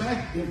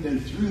suspect if they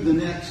threw the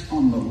nets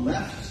on the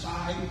left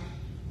side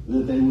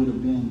that they would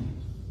have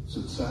been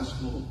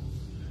successful?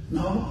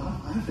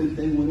 No, I think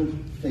they would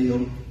have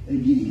failed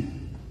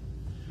again.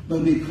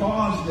 But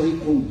because they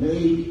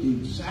obeyed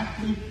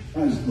exactly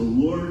as the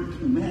Lord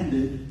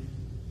commanded,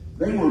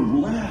 they were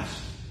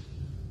blessed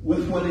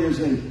with what is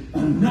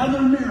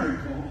another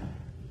miracle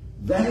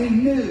they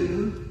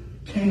knew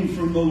came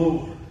from the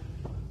Lord.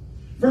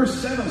 Verse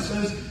 7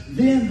 says,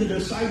 then the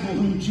disciple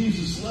whom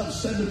Jesus loved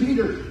said to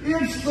Peter,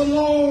 it's the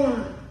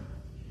Lord.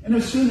 And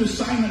as soon as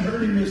Simon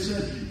heard him, he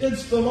said,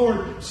 "It's the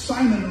Lord."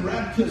 Simon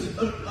wrapped his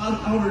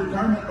outer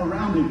garment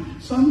around him.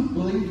 Some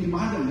believe he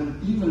might have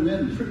even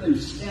been pretty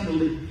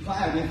scantily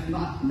clad, if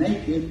not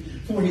naked,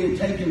 for he had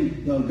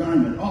taken the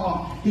garment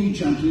off. He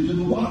jumped into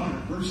the water.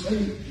 Verse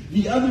 8,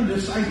 the other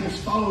disciples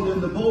followed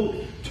in the boat,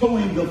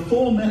 towing the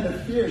full net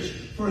of fish,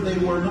 for they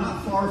were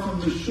not far from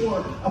the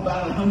shore,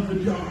 about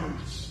 100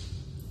 yards.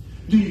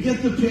 Do you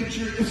get the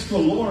picture? It's the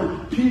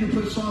Lord. Peter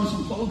puts on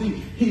some clothing.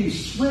 He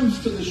swims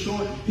to the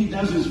shore. He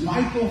does his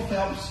Michael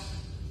Phelps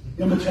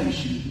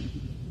imitation.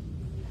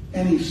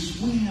 And he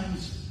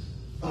swims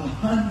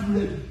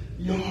 100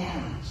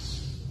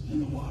 yards in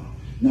the water.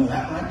 Now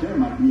that right there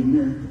might be a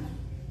miracle.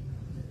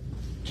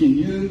 Can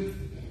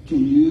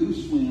you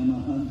swim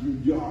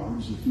 100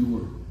 yards if you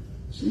were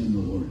seeing the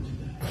Lord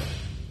today?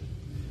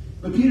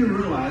 But Peter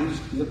realized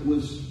it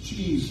was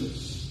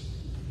Jesus.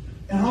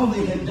 And all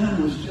they had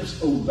done was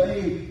just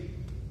obey,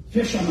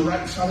 fish on the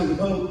right side of the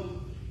boat.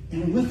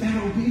 And with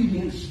that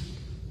obedience,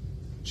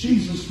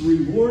 Jesus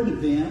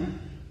rewarded them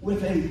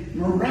with a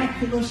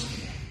miraculous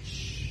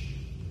catch.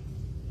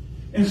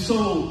 And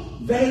so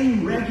they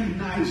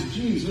recognized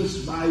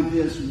Jesus by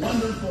this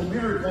wonderful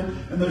miracle.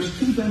 And there's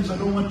two things I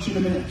don't want you to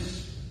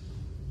miss.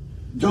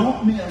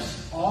 Don't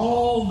miss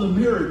all the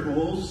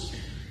miracles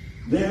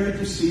there at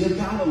the Sea of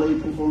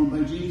Galilee performed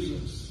by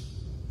Jesus.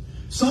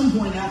 Some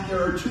point out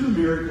there are two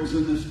miracles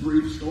in this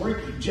brief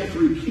story.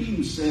 Jeffrey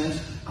King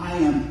says,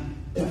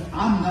 if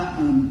I'm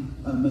not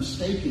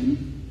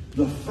mistaken,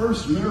 the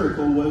first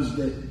miracle was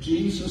that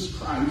Jesus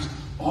Christ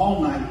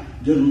all night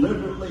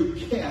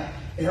deliberately kept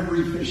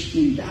every fish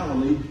in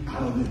Galilee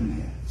out of their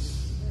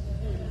nets.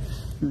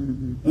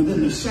 And then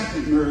the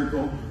second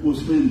miracle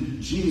was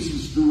when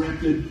Jesus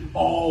directed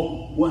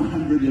all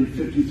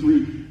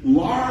 153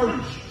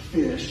 large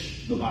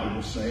fish, the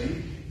Bible says,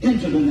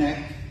 into the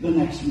net the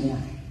next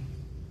morning.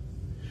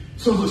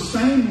 So the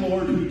same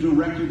Lord who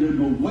directed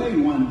them away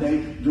one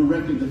day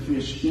directed the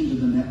fish into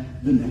the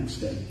net the next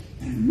day.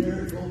 And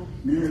miracle,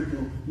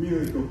 miracle,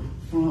 miracle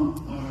from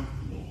our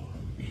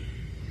Lord.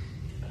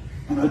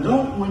 And I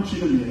don't want you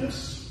to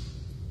miss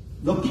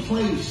the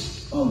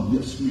place of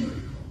this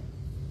miracle.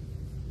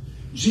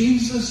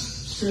 Jesus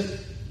sent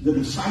the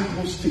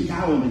disciples to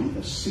Galilee,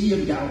 the Sea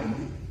of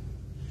Galilee.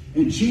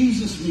 And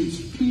Jesus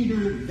meets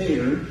Peter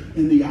there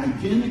in the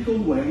identical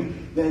way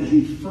that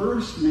he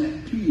first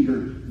met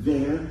Peter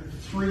there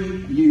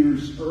 3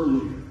 years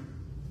earlier.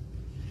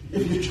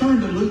 If you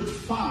turn to Luke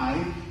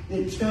 5,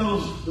 it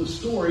tells the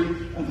story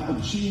of how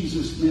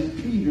Jesus met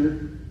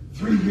Peter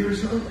 3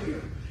 years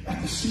earlier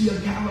at the Sea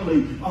of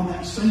Galilee on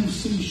that same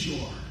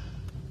seashore.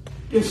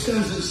 It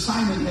says that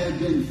Simon had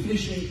been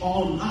fishing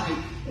all night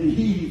and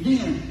he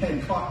then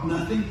had caught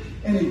nothing.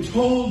 And he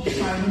told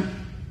Simon,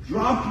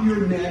 "Drop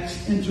your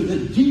nets into the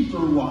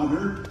deeper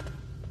water."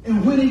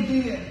 And when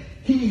he did,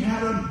 he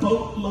had a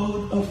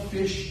boatload of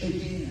fish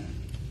again.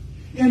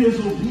 In his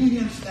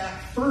obedience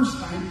that first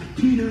time,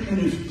 Peter and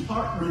his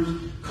partners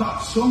caught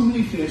so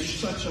many fish,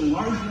 such a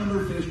large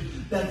number of fish,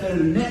 that their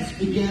nets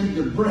began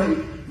to break.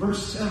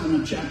 Verse 7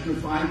 of chapter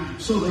 5.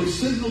 So they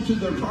signaled to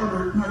their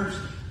partners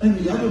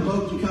in the other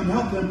boat to come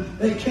help them.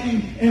 They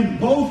came, and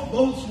both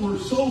boats were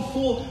so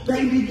full,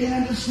 they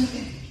began to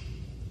sink.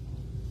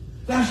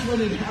 That's what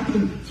had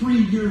happened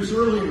 3 years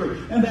earlier.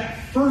 And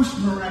that first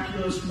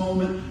miraculous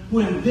moment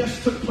when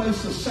this took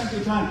place the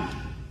second time.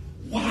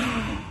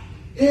 Wow!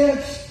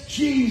 It's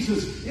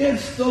Jesus.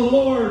 It's the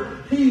Lord.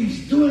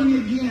 He's doing it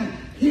again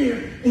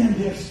here in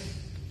this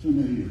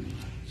familiar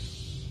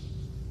place.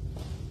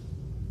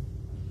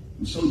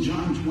 And so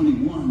John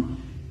 21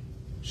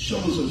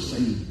 shows us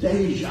a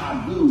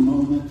deja vu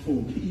moment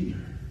for Peter.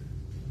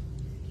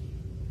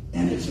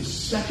 And it's a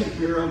second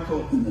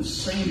miracle in the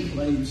same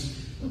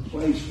place, a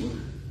place where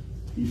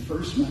he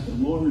first met the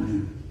Lord.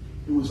 And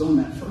it was on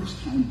that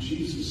first time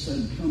Jesus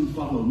said, "Come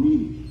follow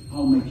me.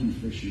 I'll make you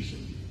fishers of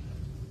men."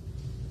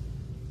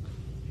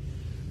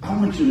 I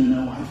want you to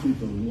know, I think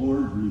the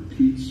Lord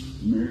repeats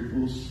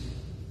miracles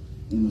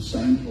in the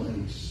same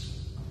place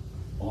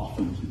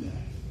often today.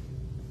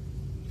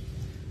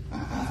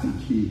 I think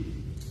he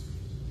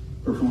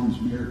performs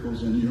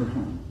miracles in your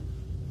home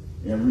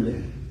every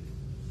day,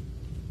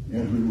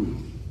 every week,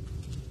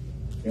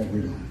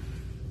 every life.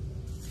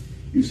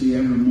 You see,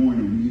 every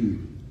morning you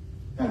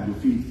have your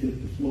feet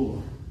hit the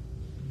floor.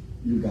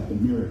 You've got the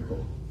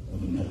miracle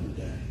of another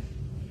day.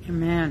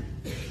 Amen.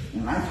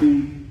 And I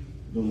think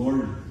the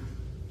Lord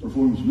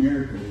performs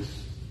miracles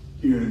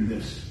here in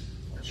this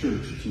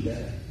church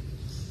today.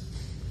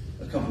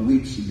 A couple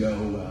weeks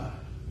ago,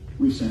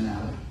 we sent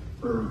out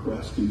a prayer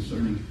request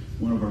concerning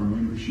one of our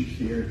memberships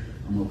here.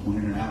 I'm going to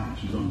point it out.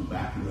 She's on the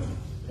back row,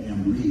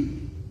 Pam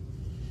Reed.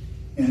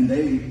 And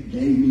they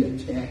gave me a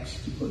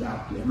text to put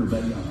out to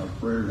everybody on our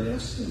prayer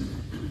list. And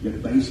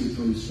it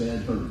basically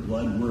said her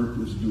blood work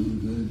was doing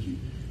good.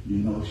 You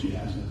know, she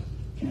has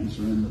a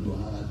cancer in the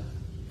blood.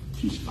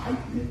 She's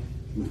fighting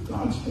it with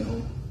God's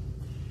help.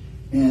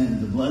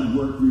 And the blood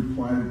work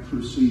required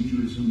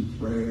procedures and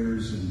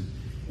prayers.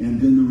 And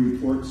then the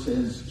report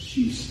says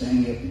she's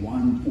staying at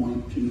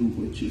 1.2,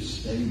 which is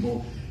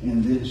stable.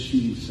 And then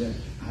she said,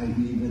 I've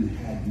even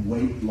had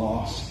weight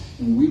loss.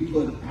 And we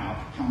put out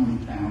how many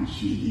pounds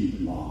she'd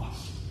even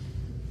lost.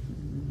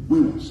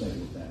 We won't say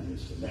what that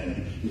is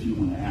today. If you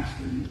want to ask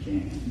her, you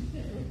can.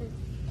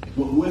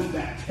 But with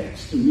that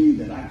text to me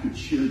that I could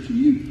share to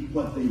you,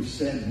 what they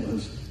said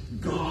was,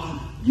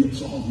 God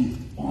gets all the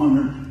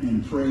honor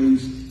and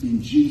praise.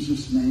 In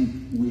Jesus'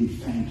 name, we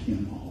thank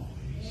him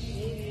always.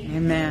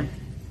 Amen.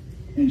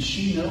 And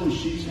she knows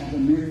she's had a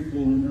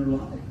miracle in her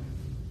life,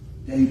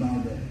 day by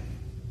day.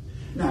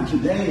 Now,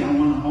 today I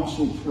want to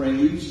also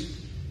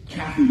praise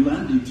Kathy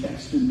Lundy.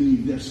 Texted me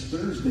this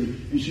Thursday,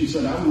 and she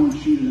said, I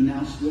want you to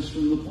announce this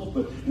from the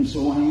pulpit. And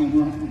so I am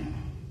right now.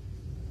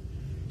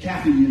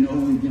 Kathy, you know,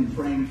 we've been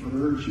praying for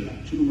her. She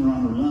had a tumor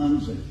on her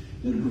lungs and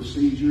did a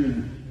procedure,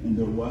 and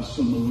there was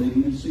some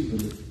malignancy,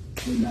 but it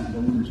did not go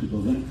into the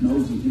lymph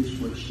nodes, and here's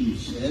what she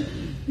said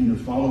in her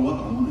follow-up.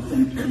 I want to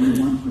thank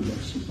everyone for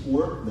their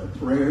support, their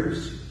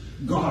prayers.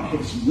 God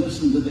has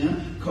listened to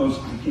them because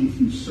I came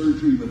through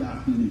surgery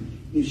without any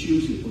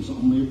issues. It was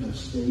only a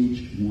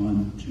stage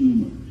 1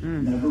 tumor.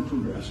 Never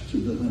progressed to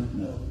the lymph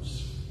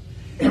nodes.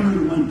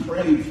 Everyone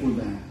prayed for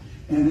that,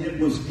 and it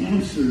was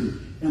answered.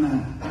 And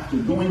after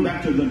going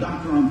back to the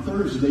doctor on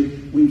Thursday,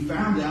 we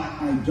found out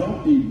I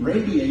don't need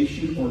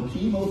radiation or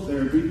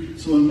chemotherapy,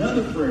 so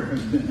another prayer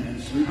has been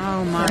answered.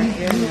 Oh, my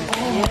goodness.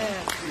 Yes.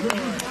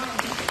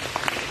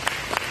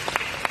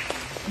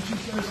 And she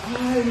says,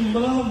 I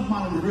love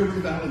my River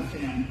Valley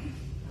family.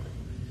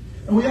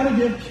 And we ought to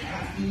give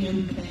Kathy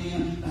and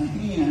Pam a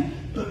hand,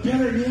 but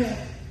better yet,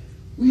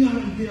 we ought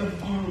to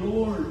give our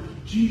Lord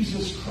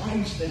Jesus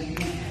Christ a hand.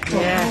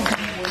 Yes.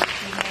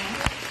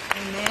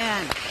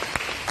 Amen.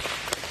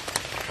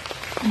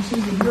 You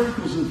see, the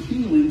miracles of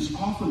healings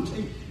often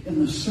take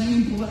in the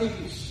same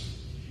place.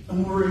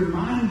 And we're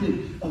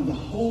reminded of the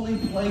holy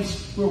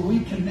place where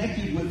we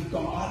connected with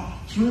God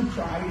through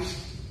Christ.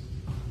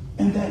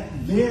 And that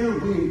there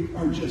we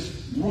are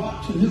just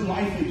brought to new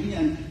life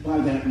again by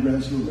that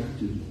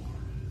resurrected Lord.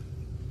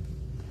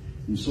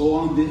 And so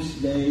on this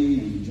day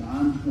in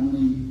John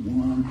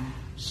 21,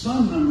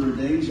 some number of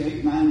days,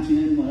 8, 9,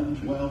 10,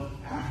 11, 12,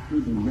 after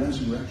the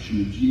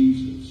resurrection of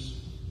Jesus,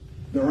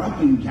 they're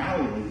up in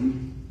Galilee.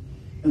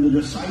 And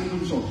the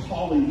disciples are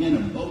hauling in a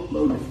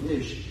boatload of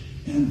fish.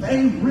 And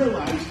they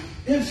realize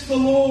it's the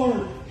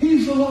Lord.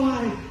 He's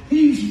alive.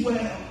 He's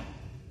well.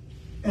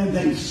 And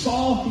they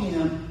saw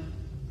him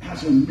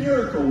as a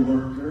miracle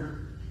worker,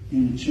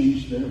 and it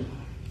changed their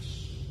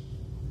lives.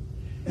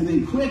 And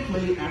then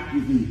quickly, after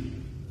the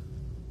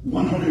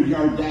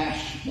 100-yard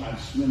dash by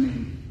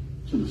swimming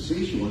to the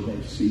seashore,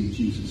 they see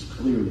Jesus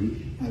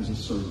clearly as a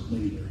servant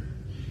leader.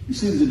 You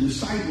see, the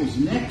disciples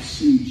next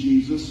see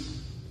Jesus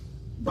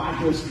by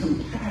his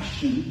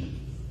compassion,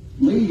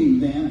 leading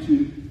them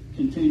to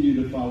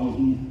continue to follow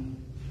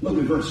him. Look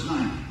at verse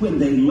 9. When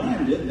they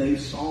landed, they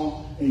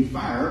saw a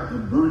fire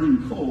of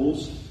burning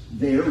coals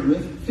there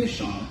with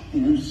fish on it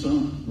and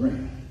some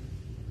bread.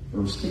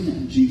 Verse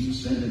 10.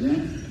 Jesus said to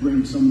them,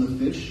 bring some of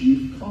the fish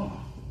you've caught.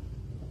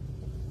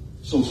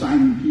 So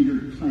Simon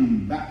Peter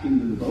climbed back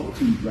into the boat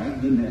and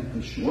dragged the net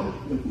ashore.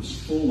 It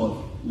was full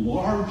of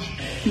large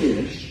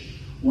fish,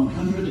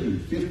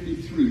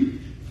 153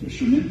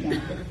 fishermen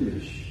caught the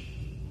fish,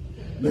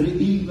 but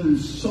even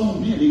so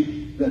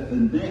many that the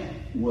net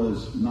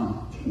was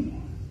not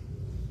torn.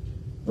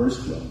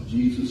 Verse 12,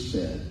 Jesus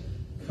said,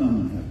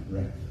 come and have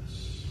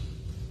breakfast.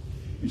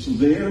 And so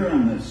there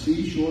on the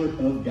seashore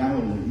of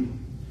Galilee,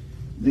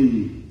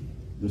 the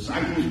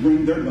disciples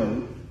bring their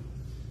boat.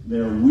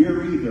 They're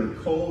weary, they're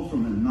cold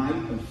from a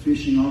night of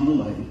fishing on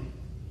the lake,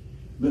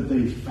 but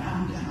they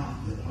found out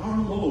that our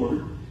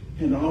Lord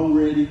had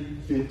already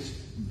fixed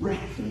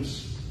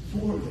breakfast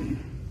for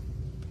them.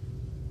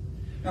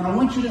 And I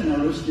want you to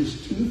notice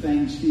just two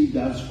things he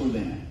does for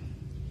them.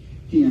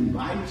 He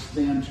invites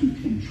them to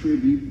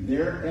contribute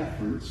their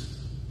efforts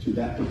to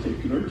that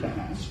particular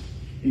task.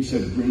 He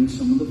said, bring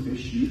some of the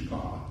fish you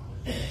caught.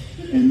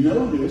 And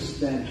notice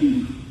that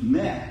he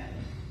met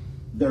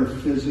their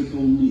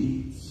physical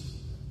needs.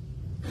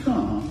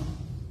 Come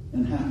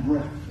and have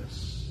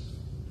breakfast.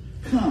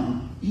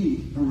 Come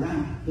eat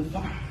around the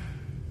fire.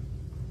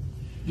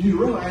 Do you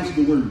realize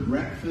the word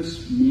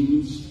breakfast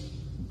means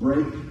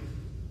break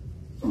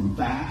from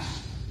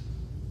fast?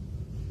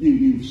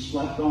 You've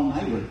slept all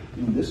night, or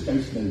in this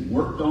case, they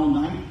worked all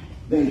night.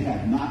 They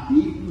have not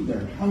eaten.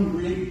 They're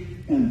hungry,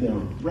 and they're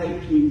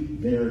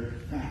breaking their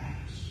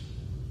fast.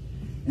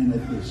 And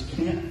at this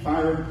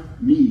campfire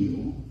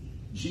meal,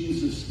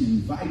 Jesus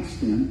invites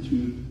them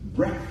to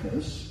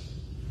breakfast,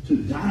 to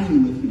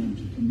dine with him,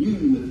 to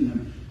commune with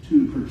him,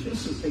 to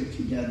participate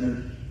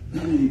together in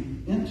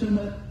an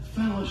intimate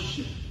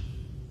fellowship.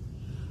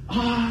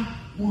 I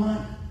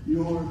want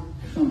your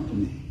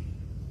company.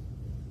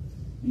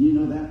 And you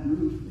know that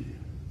moved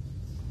them.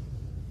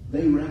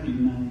 They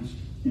recognized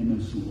him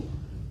as Lord.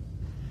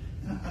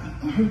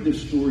 I heard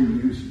this story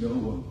years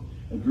ago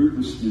of a group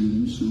of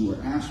students who were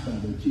asked by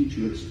their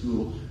teacher at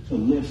school to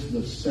list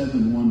the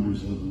 7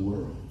 wonders of the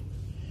world.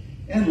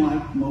 And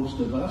like most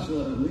of us,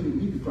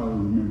 we could probably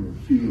remember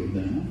a few of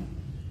them.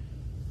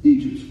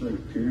 Egypt's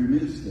Great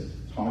Pyramids, the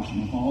Taj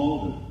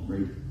Mahal, the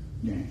Great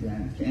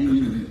Grand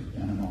Canyon, the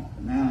Panama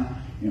Canal,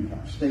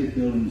 Empire State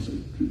Building,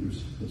 St.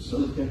 Peter's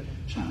Basilica,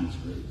 China's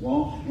Great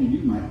Wall, and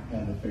you might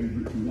have a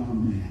favorite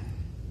beyond that.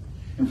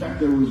 In fact,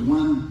 there was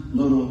one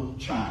little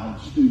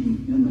child,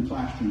 student in the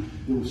classroom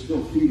that was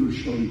still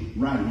feverishly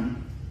writing,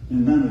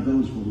 and none of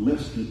those were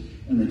listed.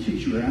 And the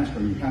teacher asked,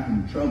 "Are you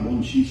having trouble?"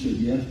 And she said,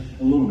 "Yes,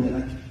 a little bit.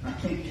 I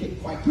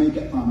can't quite make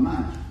up my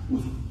mind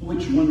with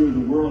which wonder of the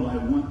world I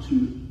want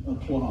to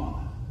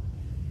applaud."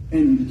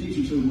 And the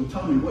teacher said, "Well,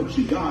 tell me what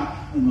you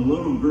got." And the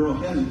little girl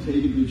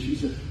hesitated, but she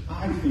said,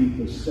 "I think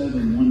the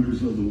 7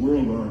 wonders of the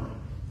world are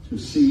to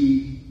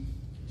see,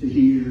 to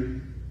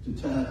hear, to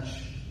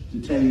touch, to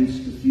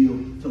taste, to feel,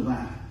 to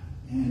laugh,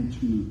 and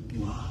to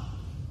love."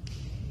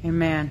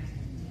 Amen.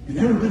 And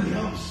everybody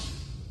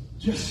else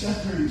just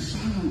sat there in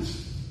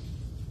silence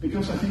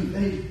because I think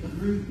they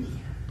agreed with her.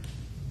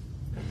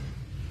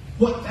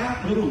 What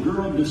that little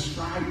girl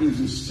described as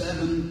the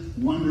 7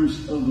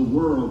 wonders of the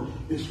world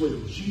is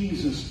what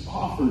Jesus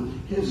offered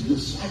his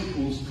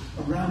disciples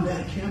around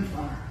that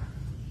campfire.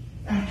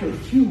 After a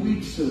few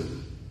weeks of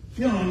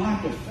feeling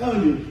like a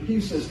failure,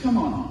 he says, "Come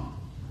on,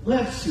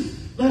 let's see.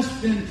 Let's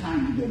spend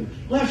time together.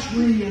 Let's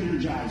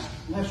re-energize.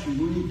 Let's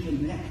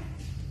reconnect."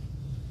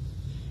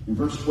 And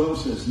verse 12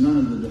 says, none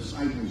of the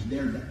disciples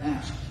dared to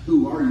ask,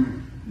 "Who are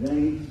you?"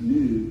 They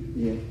knew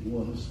it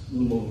was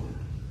the Lord.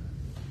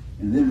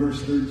 And then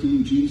verse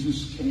 13,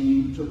 Jesus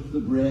came, took the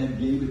bread,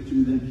 gave it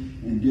to them,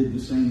 and did the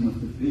same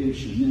with the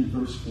fish. And then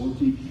verse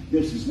 14,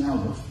 this is now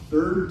the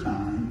 3rd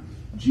time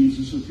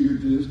Jesus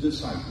appeared to his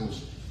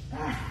disciples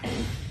after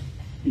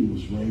he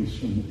was raised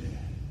from the dead.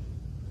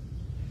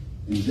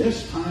 And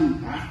this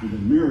time after the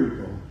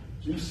miracle,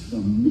 just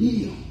the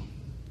meal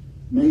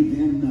made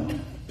them know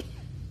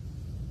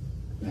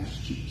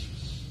that's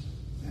Jesus.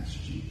 That's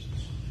Jesus.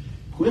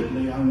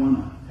 Quickly, I want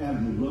to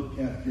have you look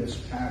at this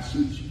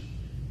passage,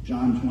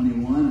 John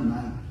 21, and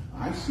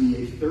I see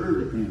a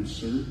third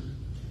answer.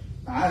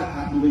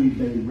 I believe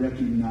they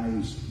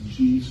recognized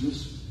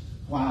Jesus.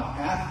 While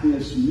at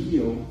this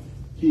meal,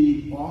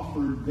 he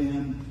offered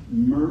them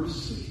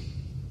mercy.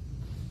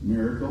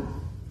 Miracle,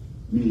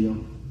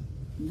 meal,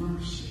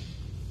 mercy.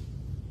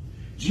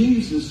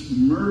 Jesus'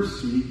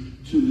 mercy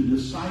to the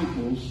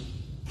disciples,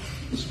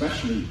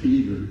 especially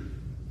Peter,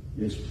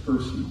 is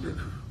personal.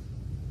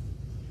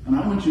 And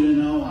I want you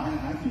to know,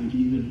 I think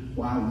even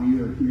while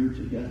we are here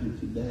together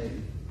today,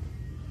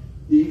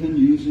 even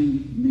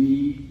using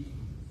me,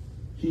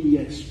 he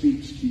yet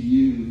speaks to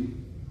you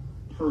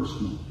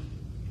personally.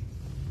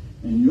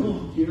 And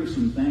you'll hear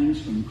some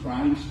things from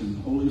Christ and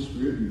the Holy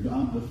Spirit and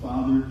God the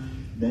Father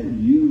that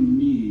you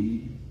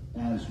need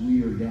as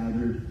we are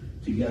gathered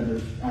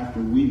together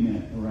after we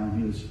met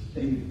around his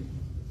table.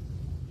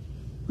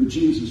 But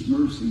Jesus'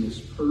 mercy is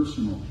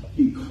personal.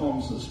 He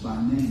calls us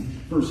by name.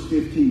 Verse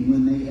 15,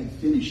 when they had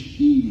finished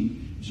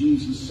eating,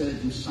 Jesus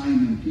said to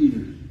Simon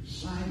Peter,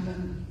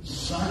 "Simon,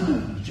 son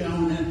of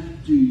Jonah,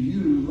 do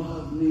you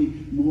love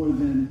me more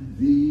than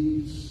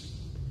these?"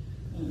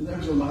 And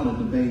there's a lot of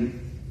debate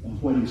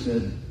of what he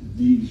said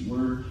these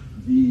were.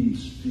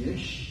 These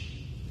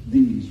fish,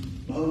 these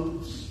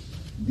boats,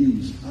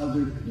 these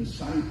other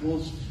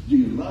disciples. Do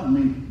you love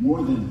me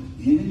more than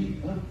any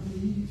of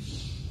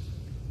these?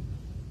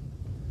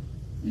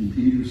 And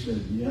Peter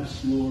said,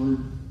 "Yes, Lord,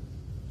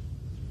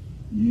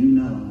 you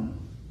know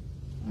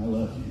I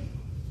love you."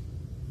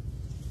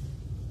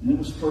 And it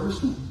was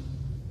personal.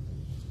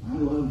 I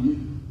love you.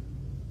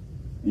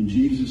 And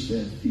Jesus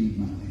said, "Feed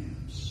my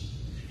lambs."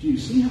 Do you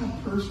see how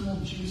personal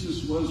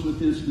Jesus was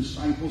with his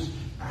disciples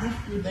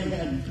after they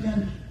had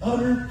been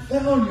utter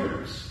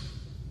failures?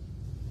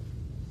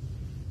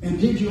 And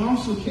did you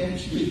also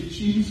catch that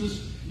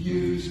Jesus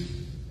used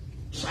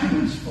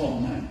Simon's full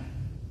name?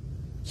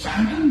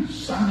 Simon,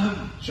 son of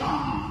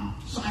John.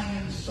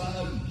 Simon, son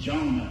of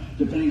Jonah,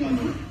 depending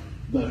on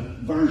the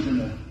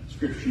version of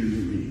Scripture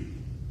you read.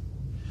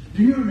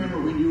 Do you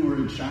remember when you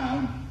were a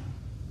child,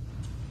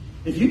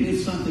 if you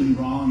did something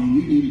wrong and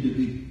you needed to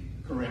be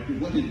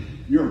corrected, what did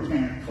your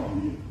parent call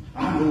you?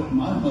 I know what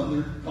my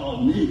mother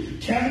called me.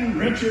 "Kevin,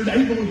 Richard,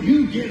 Abel,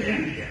 you get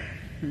in here."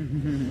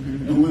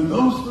 And when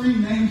those 3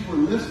 names were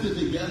listed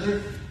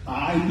together,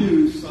 I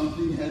knew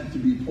something had to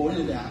be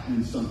pointed out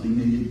and something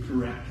needed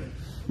corrected.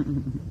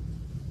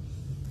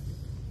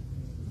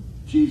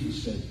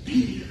 Jesus said,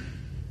 "Peter,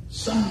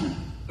 son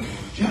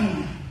of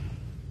Jonah."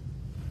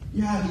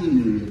 Yeah, he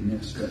knew he had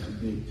messed up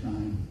big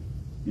time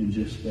in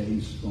just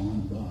days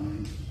gone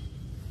by.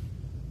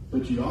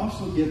 But you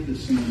also get the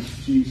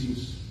sense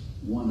Jesus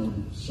wanted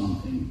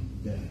something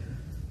better.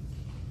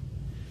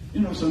 You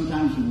know,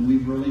 sometimes when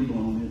we've really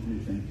blown it, we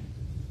think,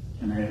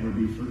 can I ever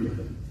be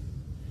forgiven?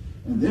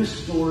 And this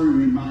story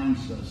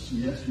reminds us,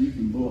 yes, you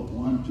can blow it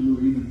 1, 2,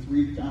 or even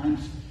 3 times,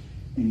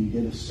 and you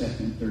get a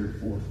 2nd, 3rd,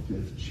 4th,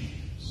 5th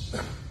chance.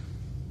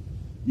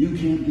 You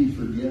can't be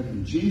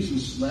forgiven.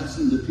 Jesus'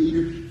 lesson to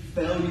Peter,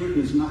 failure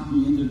is not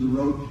the end of the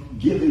road.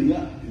 Giving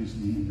up is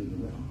the end of the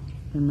road.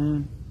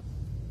 Amen.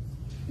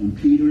 And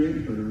Peter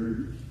had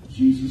heard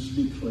Jesus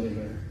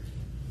declare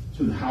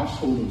to the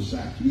household of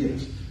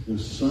Zacchaeus, the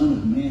Son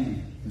of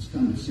Man has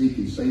come to seek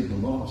and save the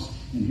lost.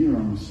 And here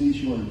on the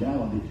seashore of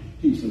Galilee,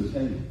 he says,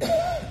 hey,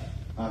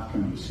 I've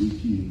come to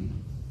seek you.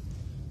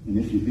 And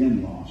if you've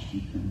been lost,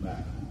 you come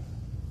back home.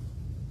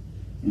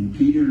 And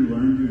Peter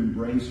learned to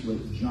embrace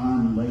what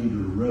John later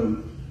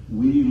wrote,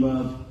 we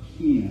love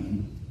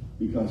him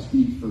because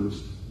he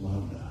first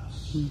loved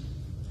us.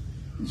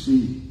 You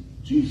see,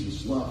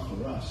 Jesus' love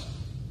for us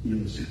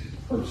is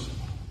personal.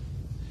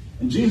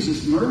 And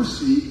Jesus'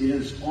 mercy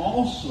is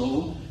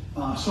also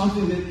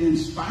something that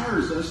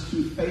inspires us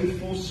to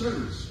faithful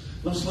service.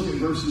 Let's look at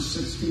verses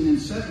 16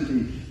 and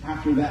 17.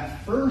 After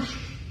that first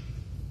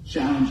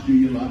challenge, do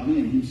you love me?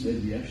 And he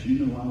said, yes,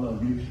 you know I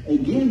love you.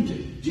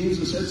 Again,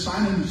 Jesus said,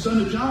 Simon,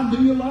 son of John,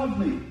 do you love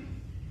me?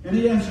 And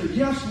he answered,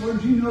 yes,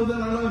 Lord, you know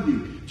that I love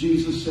you.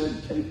 Jesus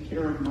said, take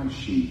care of my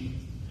sheep.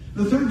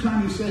 The third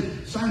time he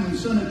said, Simon,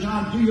 son of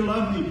John, do you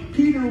love me?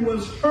 Peter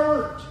was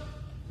hurt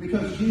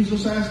because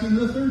Jesus asked him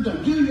the third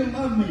time, do you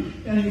love me?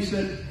 And he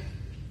said,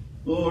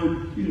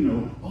 Lord, you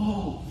know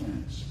all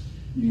things.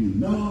 You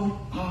know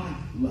I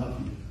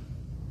love you.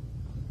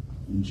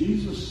 And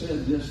Jesus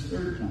said this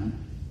third time,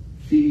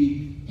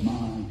 feed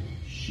my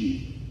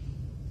sheep.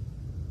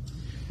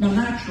 Now,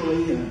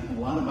 naturally, a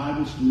lot of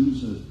Bible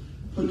students have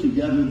put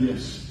together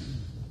this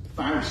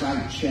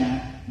fireside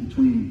chat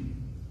between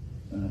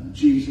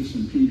Jesus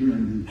and Peter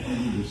and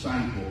the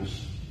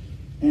disciples.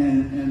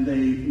 And they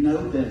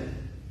note that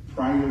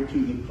prior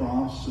to the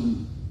cross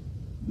and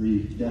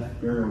the death,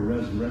 burial,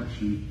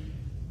 resurrection,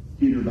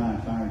 Peter by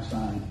a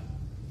fireside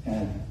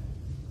had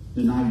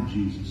denied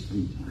Jesus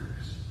 3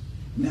 times.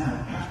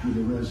 Now, after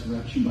the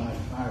resurrection by a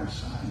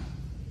fireside,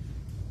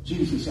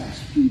 Jesus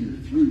asked Peter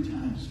 3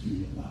 times, do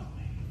you love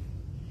me?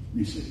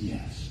 And he said,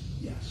 yes,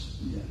 yes,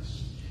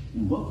 yes.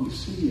 And what we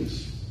see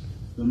is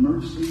the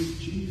mercy of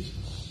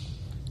Jesus.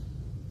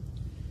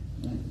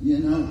 You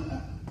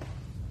know,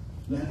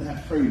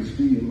 that phrase,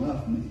 do you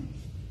love me?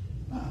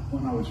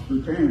 When I was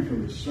preparing for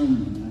this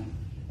sermon,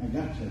 I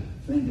got to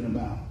thinking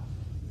about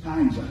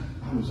times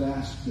I was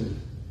asked,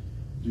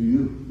 do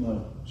you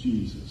love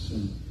Jesus?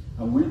 And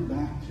I went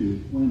back to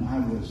when I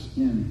was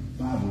in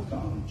Bible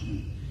college.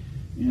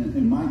 And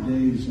in my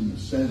days in the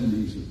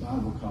 70s at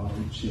Bible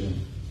college,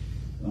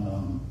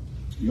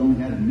 you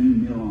only had a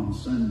noon meal on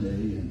Sunday,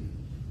 and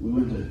we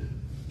went to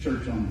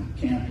church on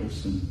the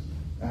campus, and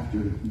after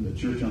the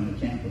church on the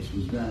campus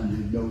was done,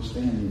 you'd go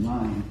stand in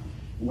line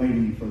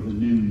waiting for the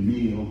noon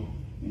meal,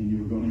 and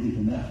you were going to eat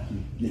enough to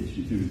get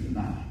you through the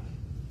night.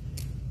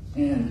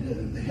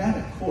 And they had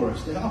a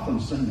chorus. They often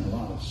sing a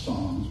lot of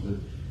songs, but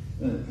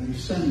they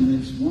sang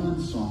this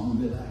one song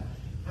that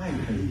I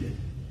hated.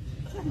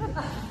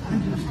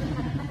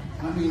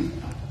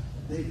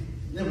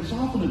 There was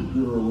often a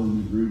girl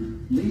in the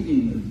group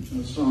leading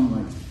a song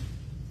like,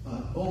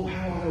 oh,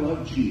 how I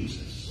love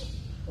Jesus.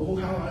 Oh,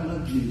 how I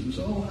love Jesus.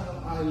 Oh,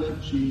 how I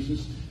love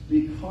Jesus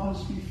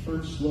because he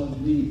first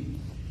loved me.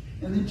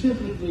 And then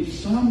typically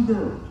some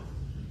girl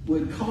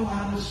would call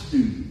out a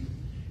student.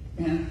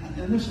 And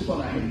this is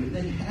what I hated.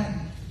 They had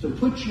to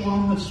put you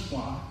on the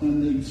spot,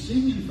 and they'd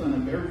sing in front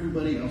of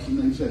everybody else, and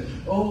they'd say,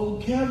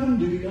 oh, Kevin,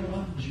 do you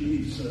love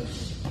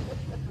Jesus?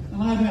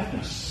 And I'd have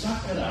to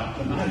suck it up,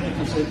 and I'd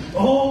have to say,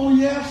 oh,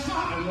 yes,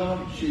 I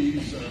love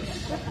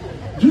Jesus.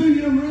 Do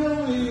you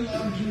really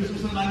love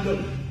Jesus? And I'd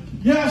go,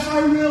 yes, I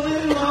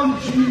really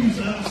love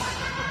Jesus.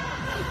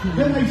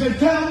 Then they'd say,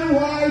 tell me,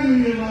 why do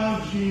you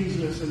love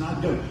Jesus? And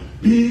I'd go,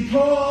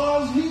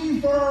 because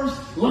he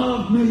first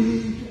loved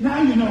me.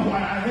 Now you know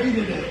why I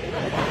hated it.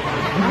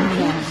 I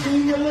can't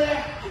sing a lick.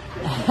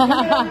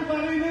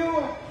 Everybody knew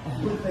it.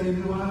 But they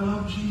knew I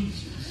loved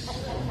Jesus.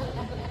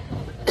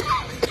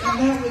 And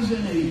that was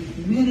in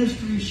a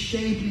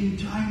ministry-shaping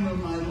time of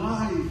my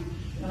life.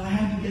 And I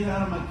had to get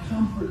out of my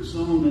comfort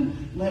zone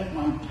and let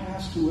my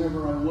past,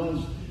 whoever I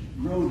was,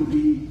 grow to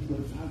be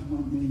what God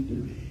wanted me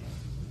to be.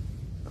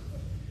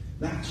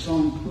 That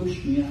song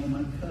pushed me out of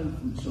my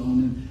comfort zone,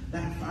 and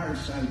that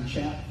fireside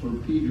chat for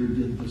Peter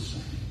did the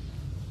same.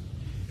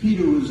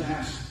 Peter was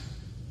asked,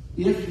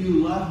 if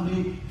you love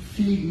me,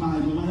 feed my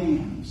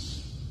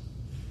lambs.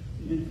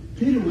 And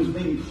Peter was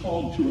being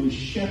called to a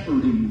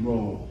shepherding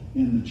role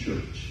in the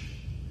church.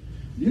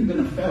 You've been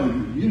a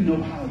failure. You know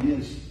how it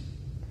is,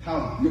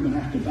 how you're going to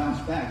have to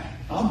bounce back.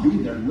 I'll be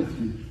there with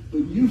you.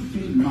 But you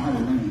feed my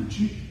lambs.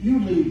 You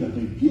lead the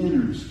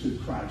beginners to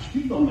Christ.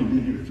 You've only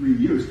been here 3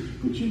 years,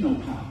 but you know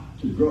how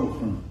to grow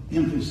from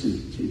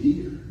infancy to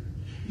here.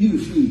 You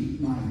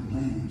feed my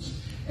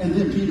lambs. And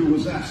then Peter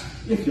was asked,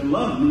 if you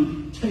love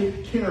me,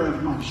 take care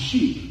of my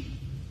sheep.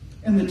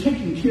 And the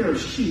taking care of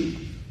sheep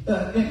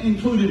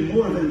included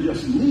more than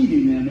just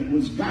leading them. It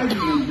was guiding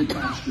them to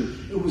pasture.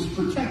 It was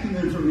protecting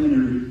them from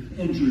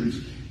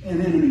injuries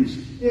and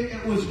enemies.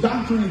 It was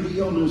doctoring the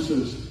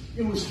illnesses.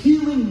 It was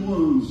healing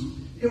wounds.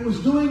 It was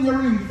doing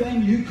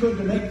everything you could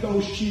to make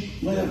those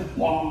sheep live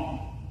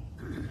long.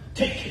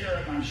 Take care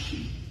of my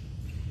sheep.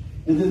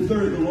 And then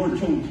third, the Lord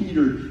told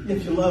Peter,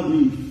 if you love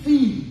me,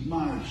 feed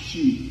my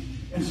sheep.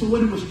 And so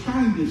what he was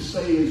trying to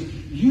say is,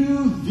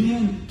 you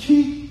then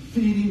keep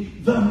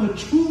feeding the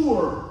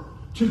mature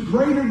to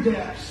greater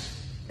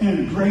depths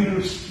and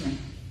greater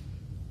strength.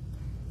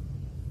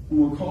 And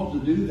we're called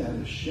to do that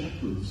as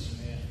shepherds.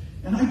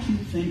 And I keep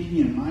thinking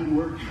in my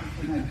work,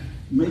 how can I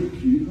make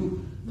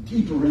you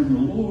deeper in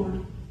the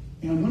Lord?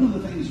 And one of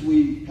the things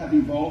we have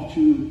evolved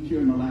to here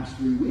in the last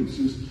 3 weeks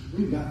is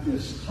we've got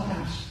this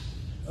class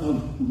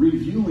of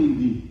reviewing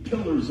the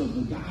pillars of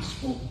the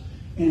gospel.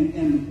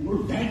 And we're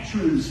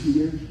veterans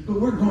here,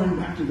 but we're going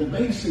back to the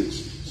basics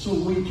so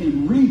we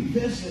can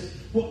revisit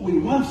what we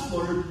once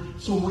learned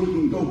so we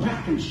can go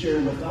back and share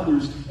with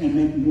others and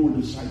make more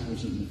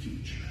disciples in the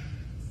future.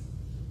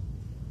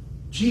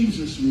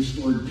 Jesus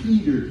restored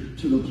Peter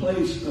to the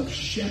place of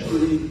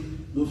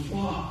shepherding the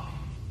flock.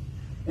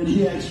 And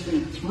he had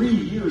spent 3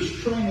 years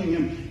training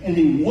him, and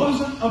he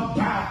wasn't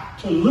about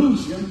to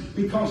lose him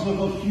because of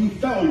a few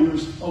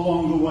failures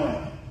along the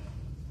way.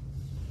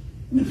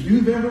 And if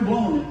you've ever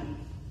blown it,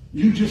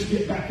 you just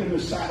get back in the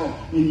saddle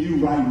and you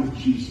ride with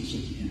Jesus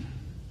again.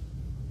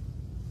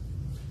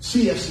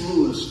 C.S.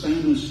 Lewis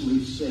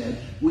famously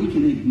said, we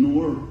can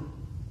ignore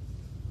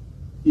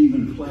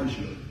even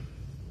pleasure,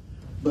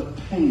 but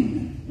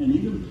pain, and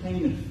even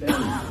pain of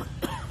failure,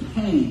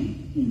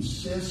 pain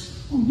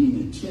insists on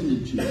being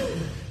attended to.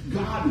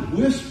 God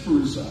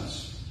whispers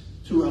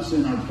to us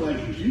in our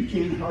pleasures. You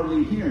can't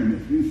hardly hear him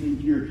if you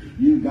think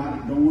you've got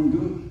it going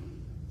good.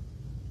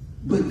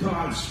 But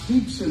God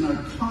speaks in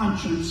our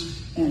conscience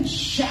and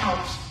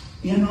shouts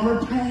in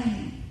our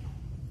pain.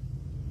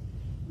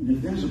 And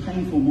if there's a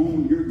painful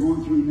moment you're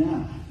going through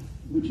now,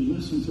 would you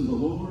listen to the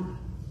Lord?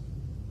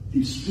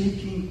 He's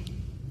speaking.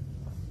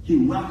 He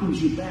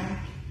welcomes you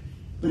back,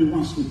 but he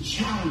wants to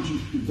challenge you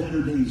to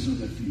better days of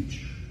the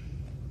future.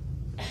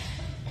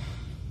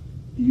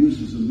 He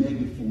uses a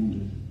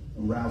megaphone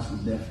to arouse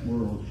the deaf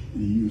world,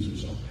 and he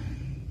uses our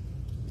pain.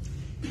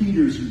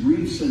 Peter's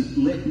recent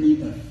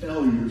litany of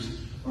failures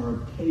are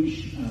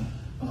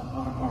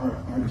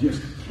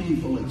just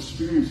painful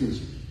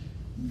experiences.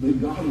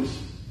 But God is,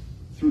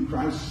 through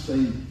Christ,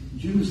 saying,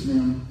 use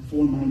them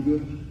for my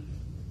good.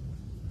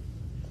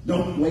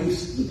 Don't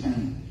waste the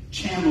pain.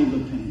 Channel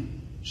the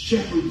pain.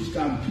 Shepherds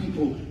God's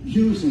people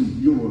using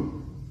your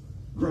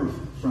growth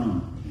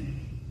from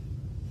pain.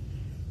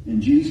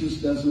 And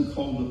Jesus doesn't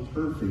call the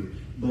perfect,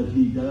 but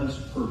he does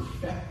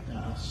perfect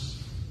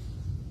us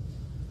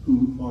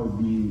who are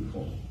being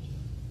called.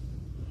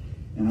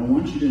 And I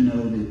want you to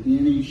know that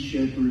any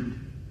shepherd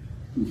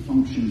who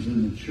functions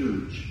in the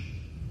church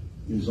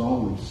is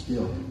always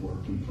still a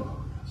work in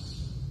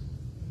progress.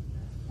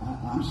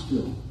 I'm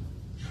still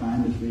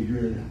trying to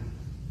figure it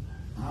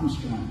out. I'm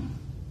trying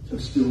to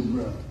still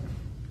grow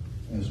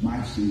as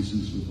my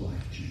seasons of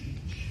life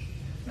change.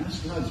 That's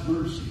God's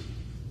mercy.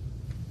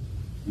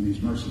 And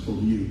he's merciful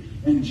to you.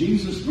 And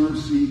Jesus'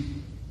 mercy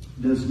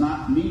does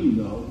not mean,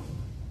 though,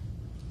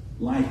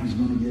 life is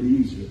going to get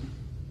easier.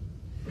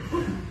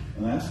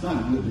 And that's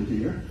not good to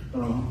hear,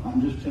 but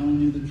I'm just telling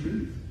you the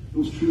truth. It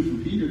was true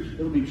for Peter.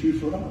 It'll be true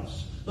for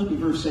us. Look at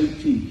verse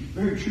 18.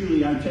 Very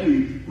truly, I tell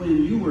you,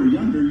 when you were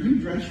younger, you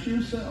dressed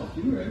yourself.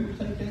 You were able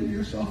to take care of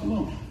yourself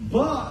alone.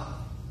 But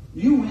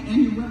you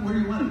went where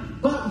you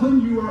wanted. But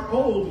when you are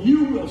old,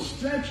 you will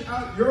stretch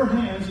out your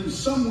hands, and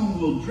someone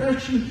will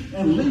dress you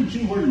and lead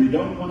you where you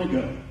don't want to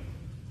go.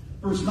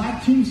 Verse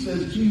 19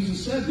 says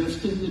Jesus said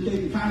this to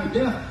indicate the kind of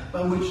death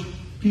by which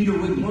Peter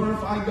would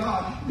glorify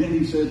God. Then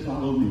he said,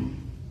 follow me.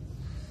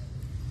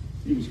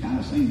 He was kind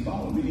of saying,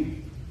 follow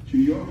me to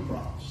your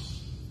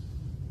cross.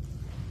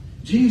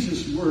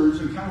 Jesus'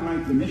 words are kind of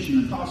like the Mission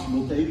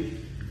Impossible tape.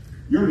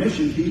 Your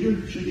mission,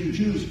 Peter, should you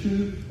choose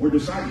to or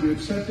decide to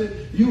accept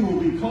it, you will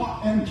be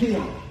caught and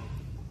killed.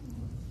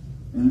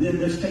 And then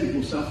this tape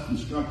will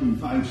self-destruct in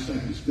 5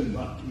 seconds. Good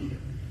luck, Peter.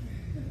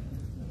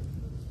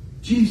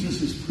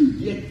 Jesus is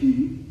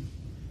predicting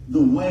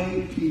the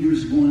way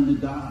Peter's going to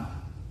die.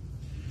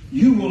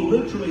 You will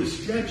literally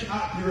stretch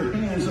out your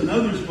hands, and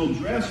others will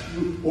dress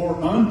you or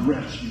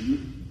undress you,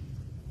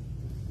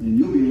 and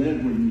you'll be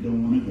led where you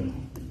don't want to go.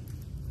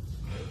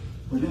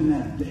 But in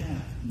that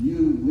death,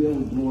 you will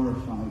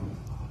glorify God.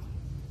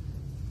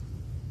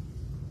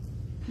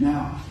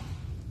 Now,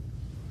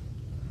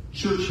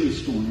 church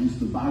historians,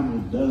 the Bible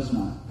does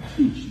not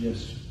teach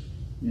this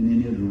in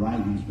any of the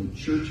writings, but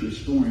church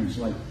historians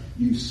like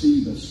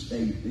Eusebius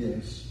state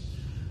this.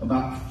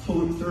 About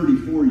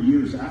 34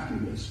 years after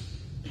this,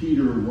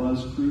 Peter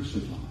was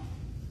crucified.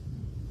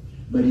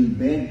 But he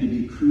begged to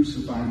be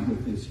crucified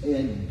with his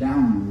head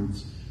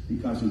downwards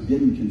because he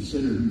didn't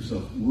consider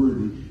himself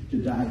worthy to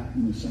die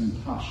in the same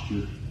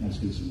posture as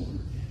his Lord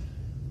did.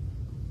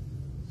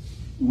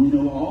 We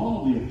know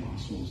all the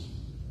apostles,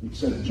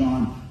 except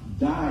John,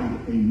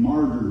 died a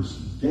martyr's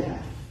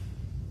death.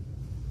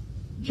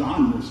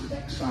 John was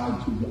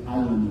exiled to the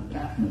island of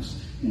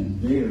Patmos,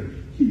 and there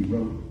he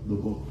wrote the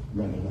book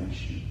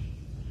Revelation.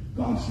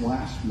 God's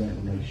last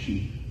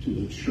revelation to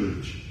the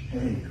church.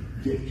 Hey,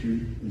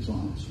 victory is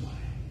on its way.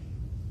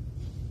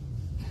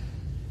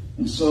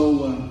 And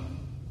so,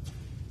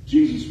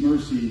 Jesus'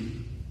 mercy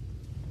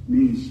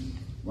means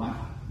life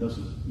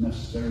doesn't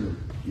necessarily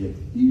get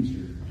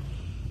easier.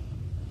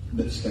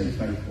 But stay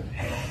faithful.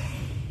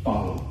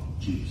 Follow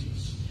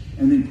Jesus.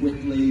 And then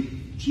quickly,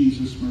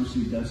 Jesus'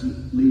 mercy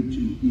doesn't lead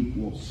to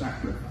equal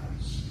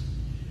sacrifice.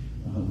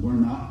 We're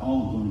not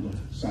all going to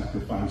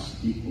sacrifice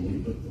equally,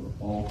 but we're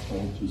all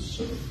called to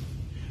serve.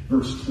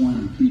 Verse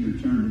 20, Peter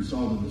turned and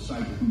saw the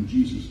disciple whom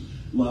Jesus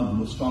loved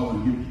was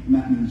following him. And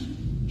that means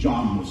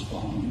John was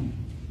following him.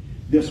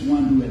 This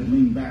one who had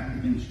leaned back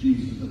against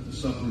Jesus at the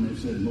supper and had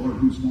said, Lord,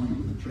 who's going to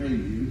betray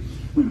you?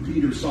 When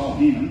Peter saw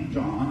him,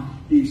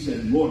 John, he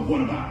said, Lord,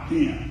 what about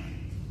him?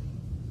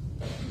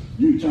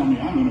 You tell me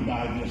I'm going to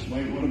die this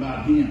way. What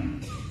about him?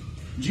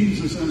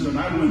 Jesus says that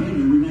I want him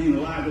to remain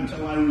alive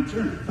until I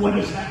return. What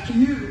is that to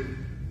you?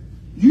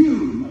 You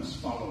must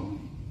follow me.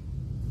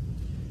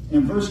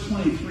 In verse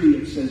 23,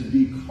 it says,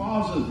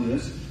 because of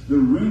this, the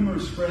rumor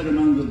spread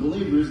among the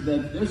believers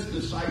that this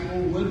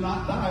disciple would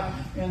not die.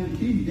 And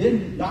he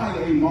didn't die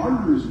a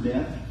martyr's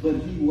death, but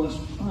he was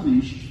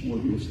punished for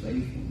his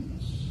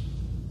faithfulness.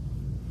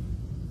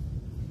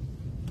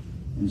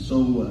 And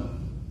so,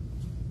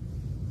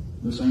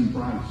 the same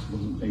price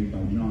wasn't paid by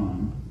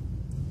John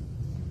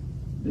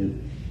that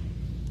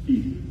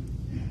Peter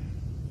had.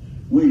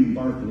 William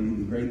Barclay,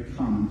 the great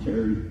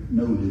commentary,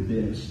 noted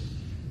this.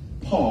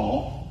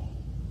 Paul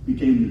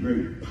became the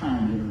great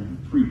pioneer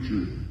and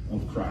preacher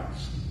of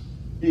Christ.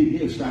 He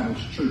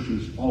established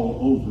churches all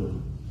over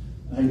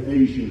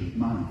Asia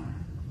Minor.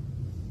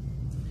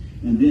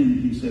 And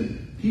then he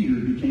said, Peter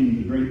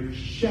became the great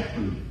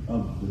shepherd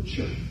of the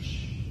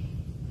church.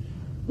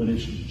 But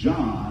it's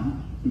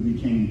John who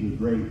became the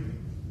great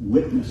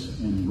witness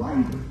and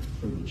writer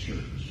for the church.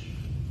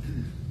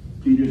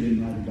 Peter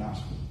didn't write a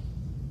gospel.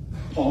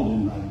 Paul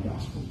didn't write a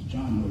gospel.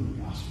 John wrote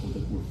a gospel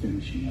that we're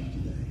finishing up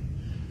today.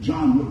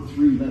 John wrote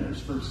 3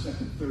 letters, 1st,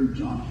 2nd, 3rd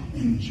John,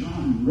 and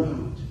John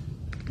wrote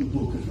the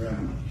book of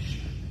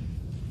Revelation.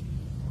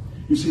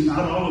 You see,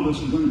 not all of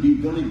us are going to be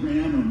Billy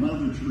Graham or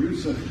Mother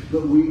Teresa,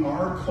 but we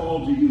are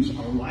called to use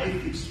our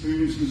life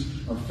experiences,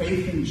 our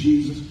faith in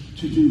Jesus,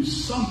 to do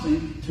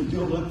something to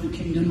build up the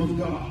kingdom of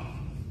God.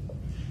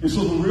 And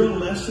so the real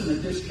lesson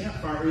at this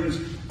campfire is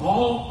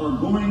all are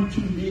going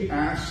to be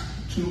asked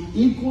to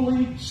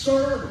equally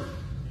serve.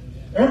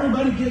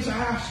 Everybody gets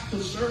asked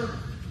to serve.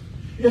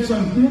 It's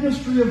a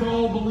ministry of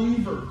all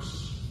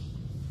believers.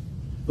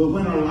 But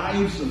when our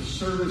lives of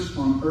service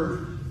on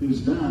earth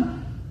is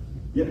done,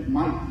 it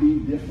might be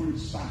different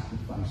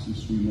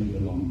sacrifices we made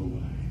along the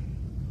way.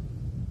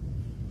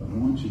 But I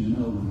want you to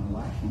know when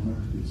our life on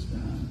earth is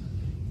done,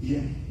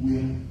 it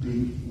will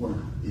be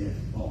worth it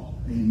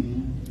all.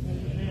 Amen?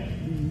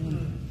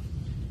 Amen.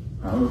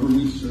 However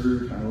we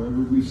serve,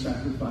 however we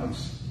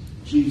sacrifice,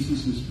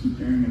 Jesus is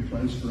preparing a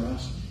place for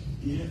us.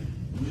 It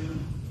will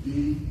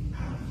be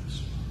out of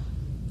this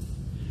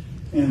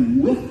world.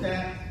 And with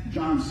that,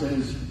 John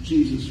says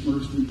Jesus'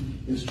 mercy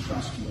is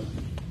trustworthy.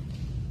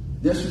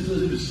 This is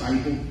the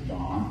disciple,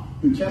 John,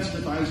 who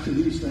testifies to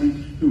these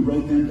things, who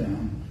wrote them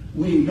down.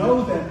 We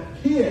know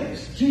that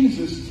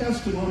Jesus'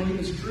 testimony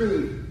is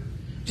true.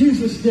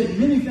 Jesus did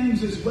many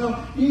things as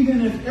well.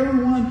 Even if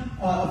every one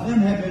of them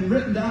had been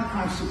written down,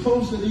 I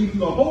suppose that even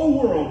the whole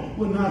world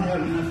would not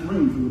have enough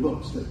room for the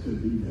books that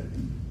could be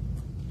written.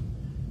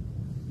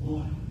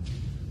 Boy,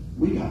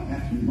 we got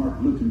Matthew, Mark,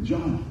 Luke, and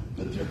John,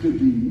 but there could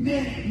be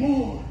many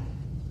more.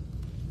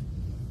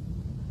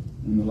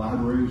 And the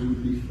libraries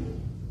would be full,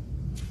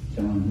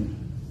 telling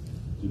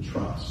you to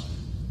trust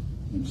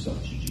in such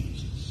a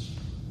Jesus.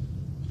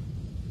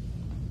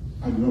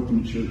 I grew up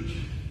in a church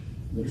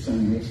that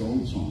sang this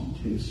old song,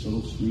 "'Tis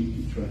so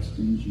sweet to trust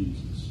in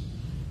Jesus,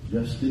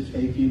 just to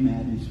take him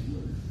at his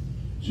word,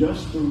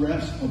 just to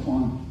rest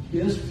upon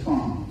his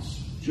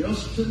promise,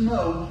 just to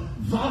know,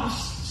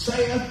 thus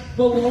saith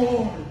the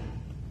Lord."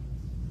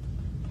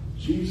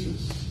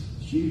 Jesus,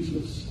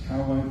 Jesus,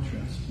 how I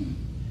trust him,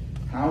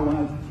 how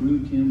I've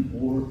proved him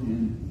o'er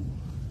and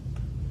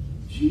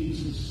o'er.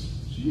 Jesus,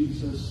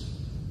 Jesus,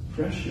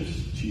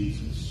 precious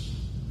Jesus,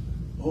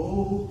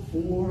 oh,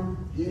 for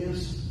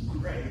his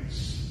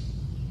grace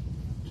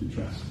to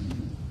trust in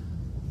him.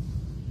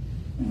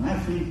 And I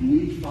think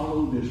we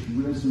follow this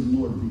risen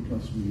Lord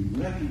because we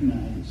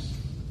recognize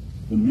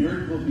the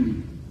miracle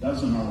he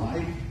does in our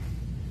life,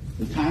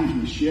 the times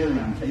we share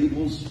around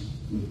tables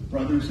with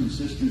brothers and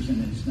sisters in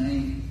his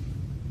name,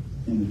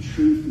 and the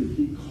truth that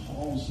he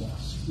calls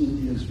us in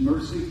his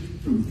mercy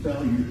from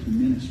failure to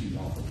ministry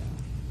all the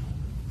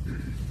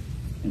time.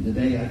 And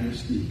today I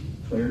just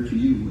declare to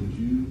you, would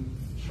you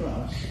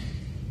trust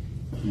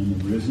in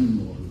the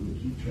risen Lord?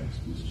 Would you trust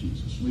this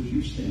Jesus? Would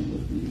you stand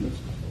with me? Let's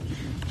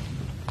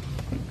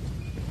go.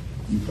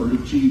 You've heard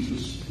of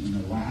Jesus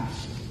in the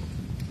last,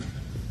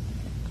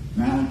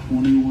 now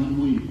 21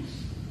 weeks.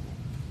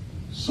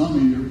 Some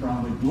of you are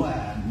probably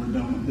glad we're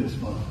done with this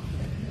book.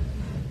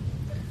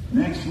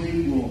 Next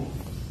week we'll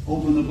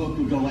open the book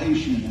of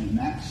Galatians, and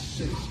that's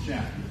 6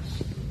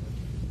 chapters.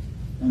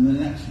 And the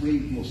next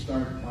week we'll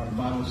start our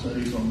Bible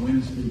studies on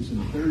Wednesdays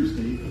and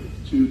Thursdays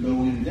to go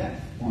in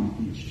depth on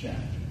each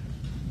chapter.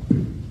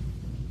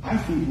 I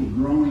think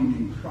we're growing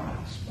in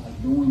Christ by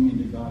going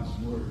into God's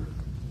Word.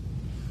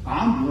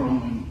 I'm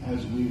growing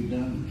as we've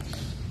done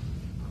this.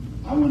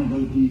 I want to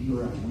go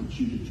deeper. I want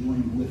you to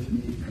join with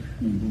me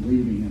in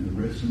believing in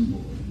the risen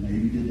Lord.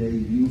 Maybe today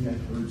you have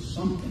heard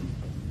something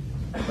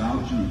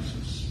about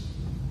Jesus.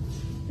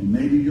 And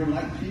maybe you're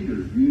like Peter.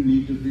 You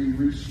need to be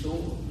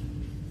restored.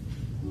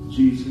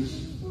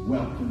 Jesus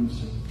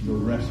welcomes your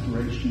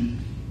restoration.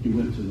 He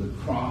went to the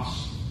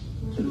cross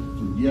to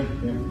forgive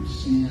every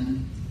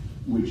sin.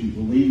 Would you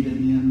believe in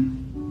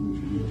Him?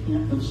 Would you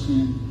repent of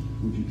sin?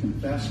 Would you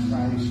confess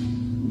Christ?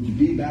 Would you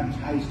be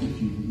baptized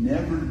if you've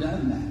never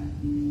done that?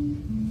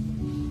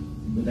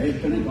 The day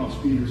of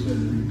Pentecost, Peter said,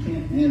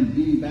 repent and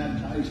be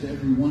baptized,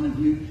 every one of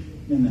you,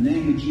 in the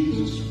name of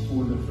Jesus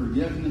for the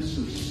forgiveness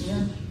of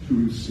sin,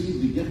 to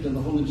receive the gift of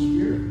the Holy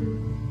Spirit.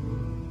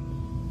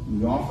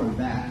 We offer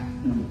that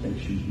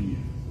invitation to you.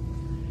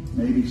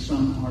 Maybe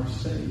some are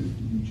saved.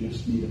 You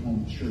just need a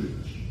home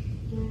church.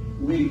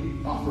 We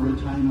offer a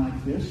time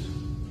like this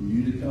for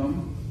you to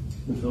come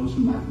with those who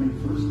might make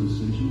first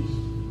decisions,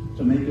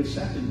 to make a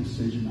second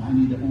decision. I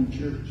need a home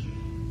church.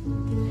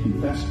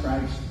 Confess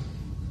Christ,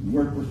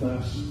 work with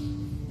us,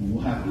 and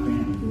we'll have a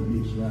family that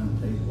meets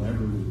around the table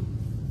every week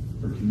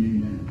for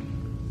communion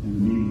and the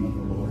meeting of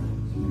the Lord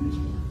in His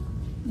Word.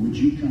 Would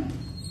you come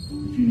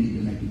if you need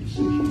to make a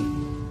decision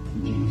for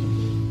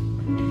Jesus?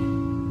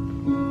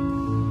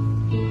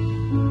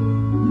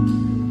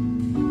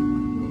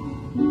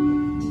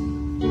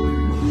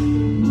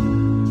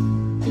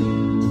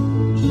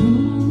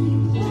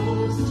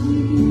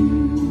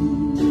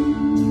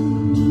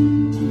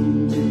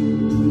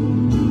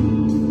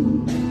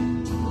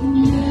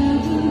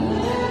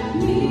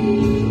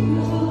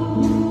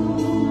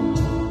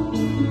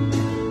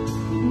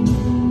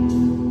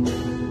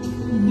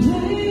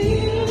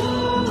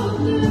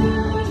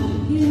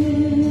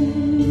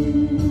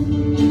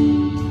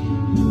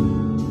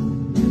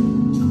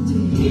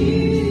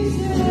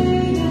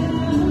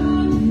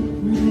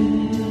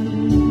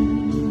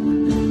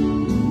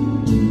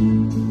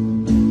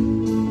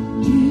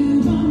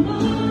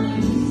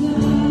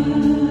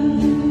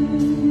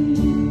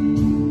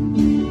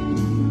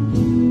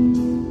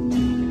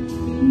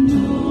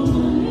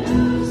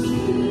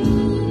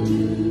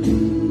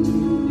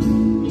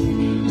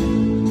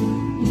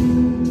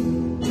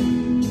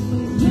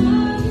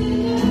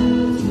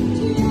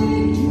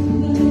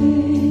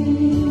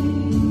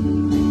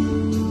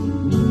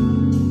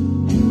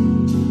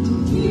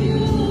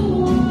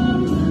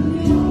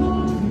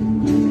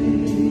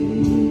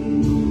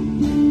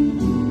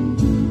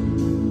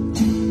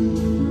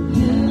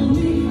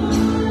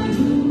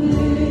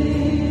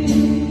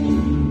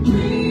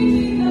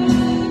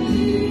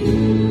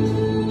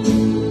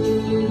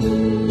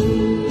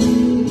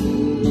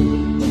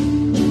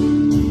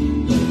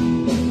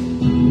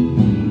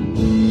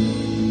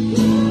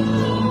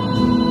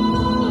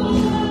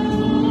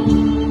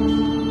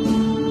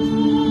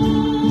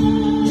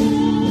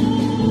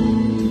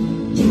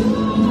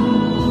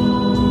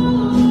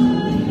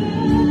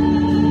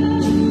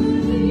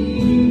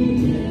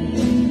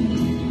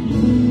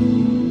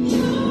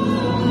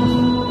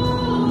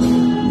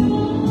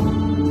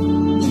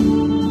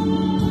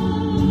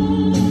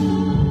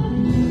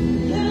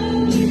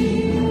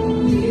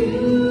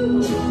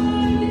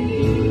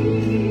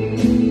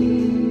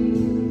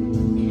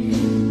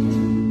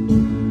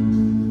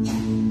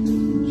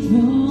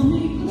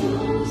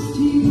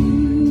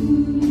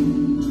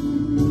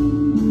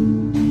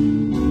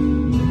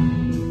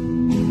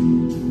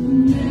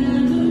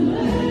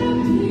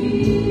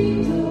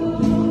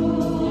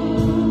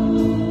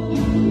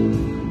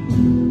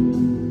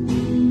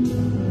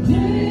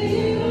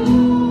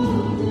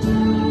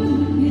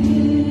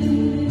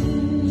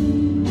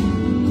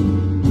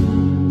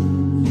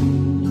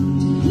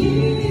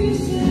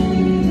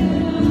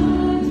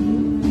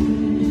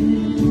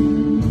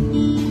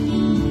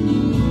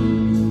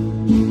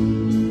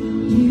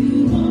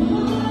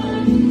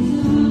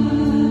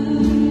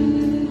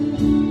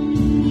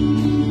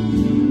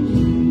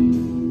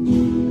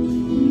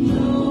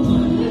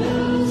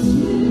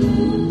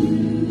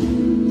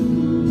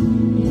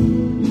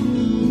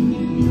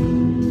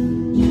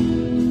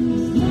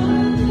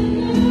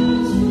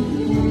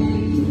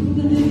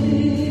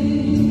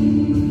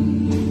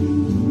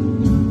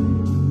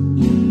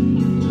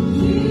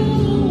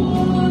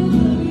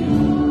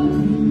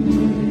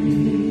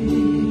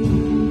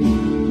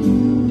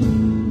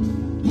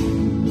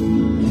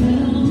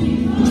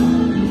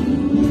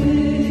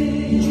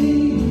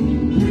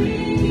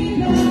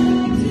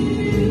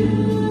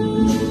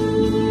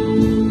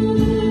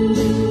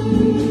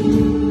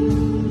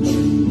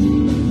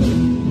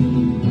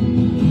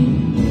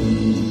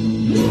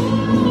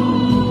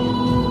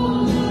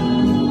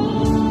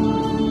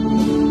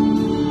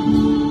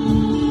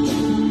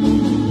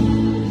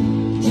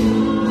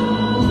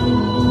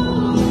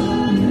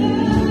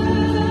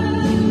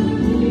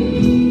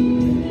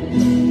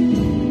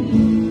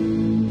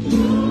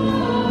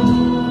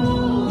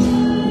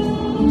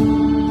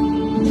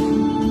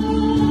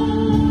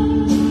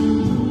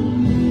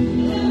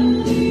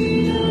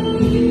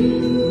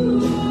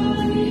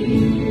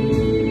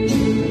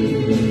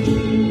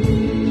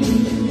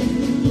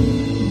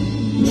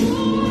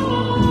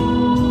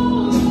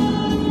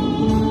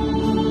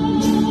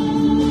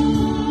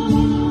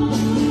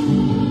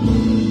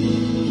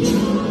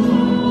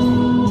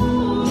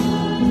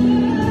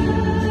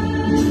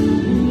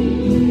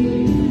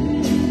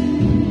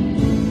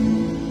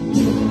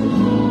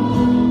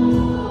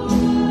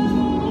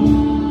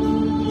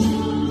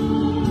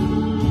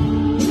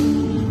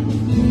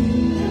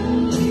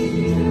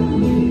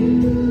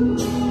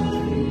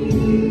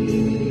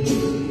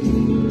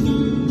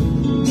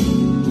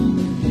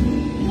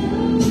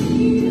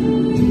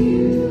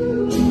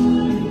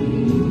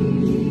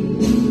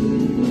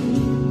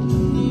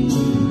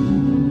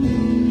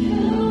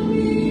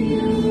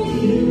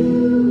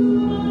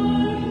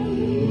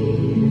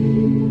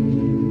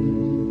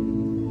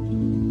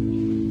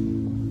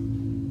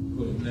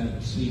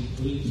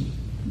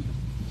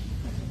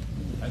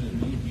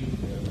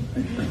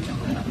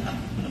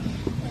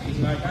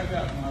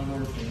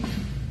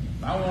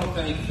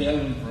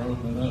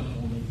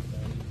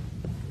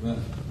 Well,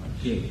 I'm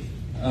kidding.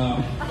 But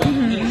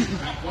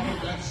what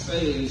I've got to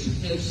say is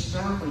his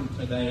sermon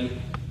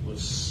today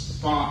was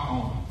spot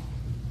on.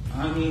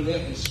 I mean,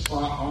 it was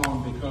spot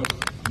on because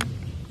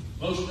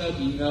most of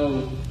you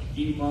know a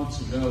few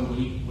months ago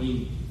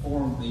we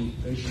formed the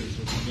Fishers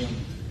of Men.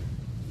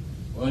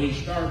 Well, he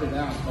started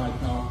out by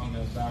talking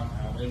about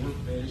how they were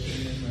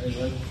fishing and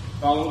they would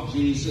follow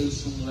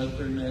Jesus and let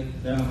their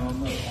net down on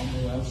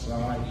the left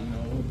side,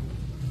 and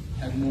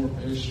had more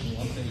fish than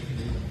what they could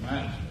even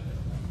imagine.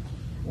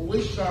 Well,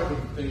 we started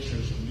the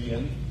Fishers of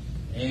Men,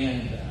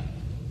 and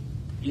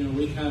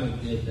we kind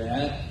of did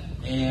that,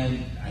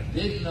 and I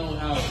didn't know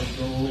how it would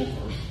go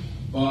over,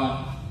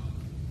 but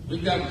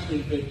we've got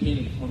between 15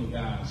 and 20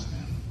 guys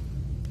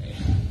now.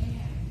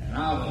 And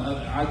I love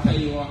it. I tell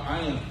you what, I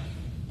am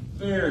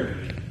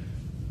very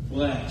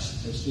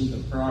blessed to see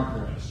the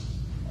progress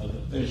of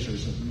the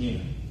Fishers of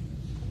Men.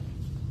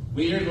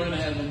 We are going to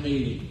have a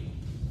meeting.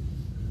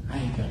 I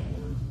hate that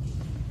word.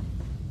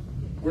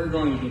 We're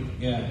going to get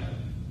together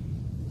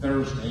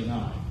Thursday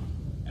night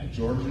at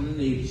George and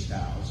Anita's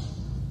house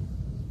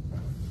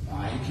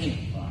by a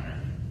campfire.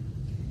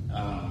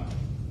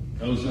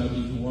 Those of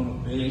you who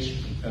want to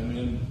fish can come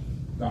in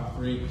about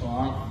 3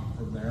 o'clock.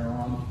 From there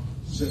on,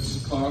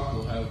 6 o'clock,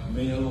 we'll have a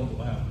meal,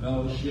 we'll have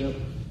fellowship.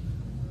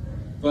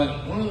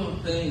 But one of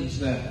the things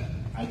that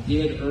I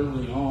did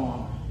early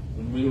on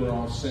when we were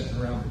all sitting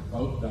around the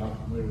boat dock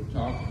and we were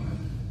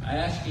talking, I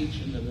asked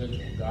each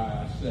individual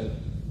guy, I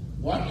said,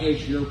 what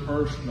is your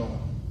personal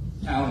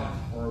talent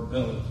or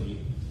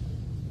ability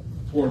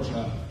towards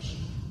others?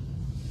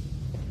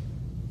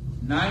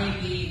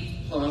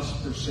 90+%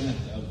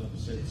 of them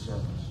said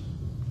service.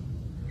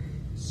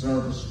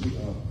 Service to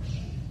others.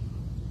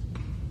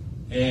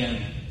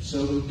 And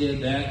so we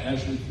did that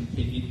as we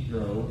continued to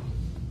grow.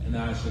 And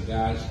I said,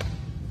 guys,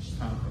 it's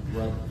time for the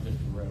rubber to hit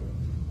the road.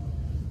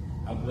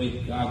 I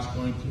believe God's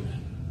going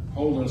to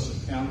hold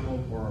us accountable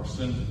for our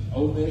sins of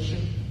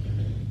omission,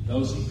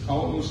 those He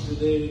called us to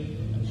do,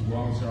 as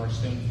well as our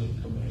sins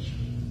of commission.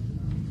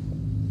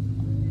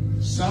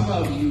 Some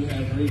of you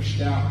have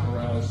reached out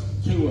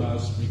to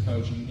us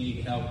because you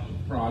need help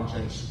with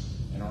projects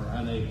and are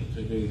unable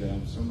to do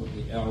them. Some of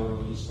the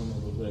elderly, some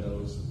of the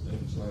widows,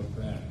 things like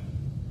that.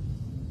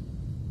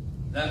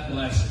 That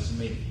blesses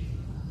me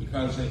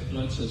because it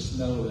lets us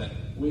know that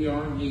we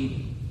are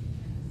needed.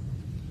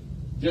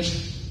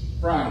 Just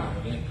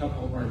Friday, a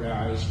couple of our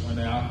guys went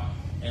out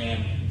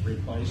and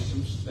replaced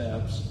some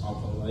steps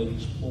off a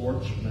lady's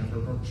porch, a member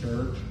of our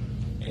church,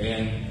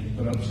 and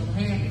put up some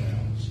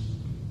handrails.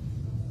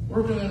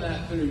 We're doing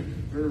that through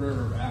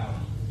River Valley,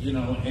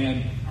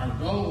 and our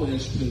goal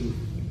is to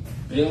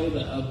build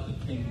up the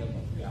kingdom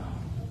of God.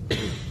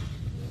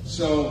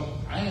 So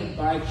I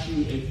invite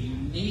you, if you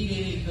need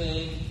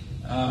anything,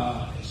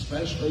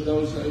 especially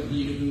those of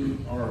you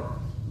who are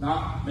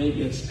not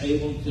maybe it's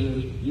able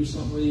to do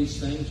some of these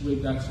things.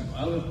 We've got some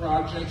other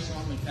projects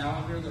on the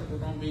calendar that we're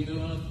going to be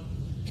doing.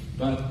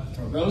 But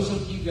for those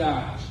of you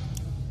guys,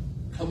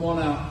 come on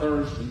out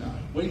Thursday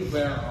night. We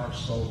bear our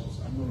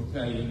souls. I'm going to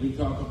tell you, we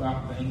talk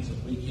about things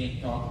that we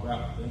can't talk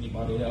about with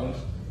anybody else.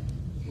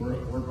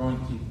 We're going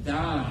to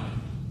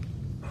dine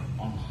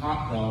on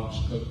hot dogs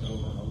cooked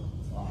over an open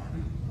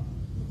fire.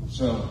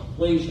 So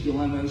please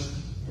join us.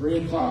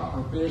 3 o'clock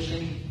for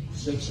fishing,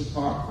 6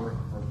 o'clock for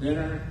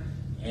dinner,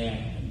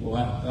 and we'll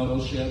have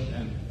fellowship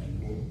and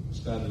we'll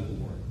study the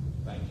Word.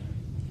 Thank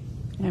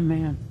you.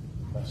 Amen.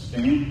 Let's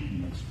stand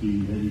and let's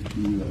be ready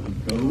to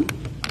go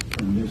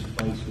from this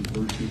place of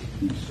worship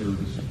to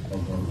service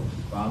of our Lord.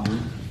 Father,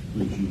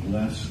 would you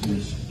bless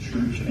this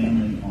church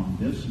family on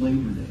this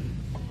Labor Day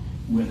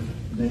with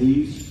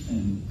days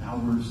and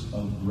hours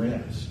of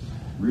rest,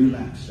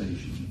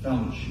 relaxation,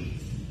 fellowship.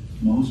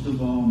 Most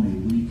of all, may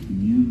we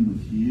commune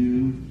with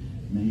you.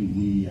 May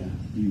we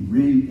be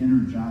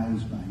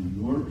re-energized by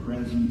your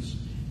presence,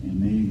 and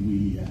may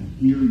we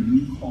hear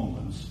you call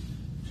us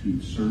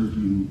to serve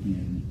you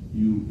in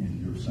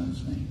your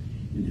Son's name.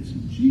 It is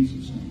in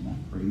Jesus' name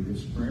I pray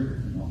this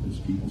prayer, and all His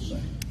people say,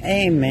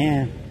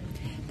 Amen.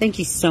 Thank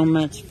you so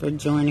much for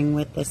joining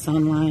with us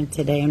online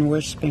today and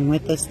worshiping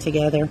with us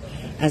together.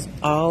 As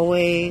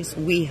always,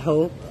 we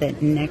hope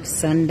that next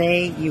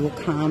Sunday you will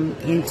come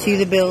into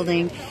the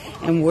building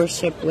and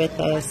worship with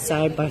us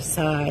side by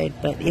side.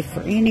 But if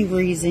for any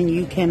reason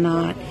you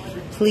cannot,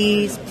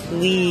 please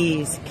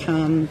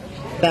come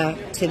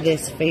back to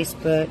this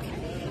Facebook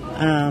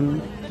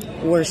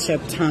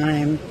worship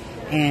time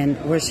and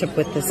worship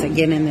with us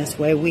again in this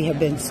way. We have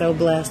been so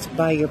blessed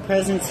by your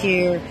presence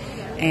here,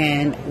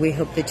 and we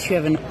hope that you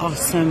have an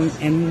awesome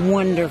and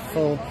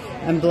wonderful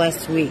and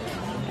blessed week.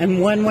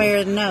 And one way or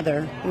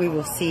another, we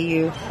will see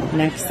you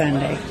next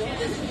Sunday.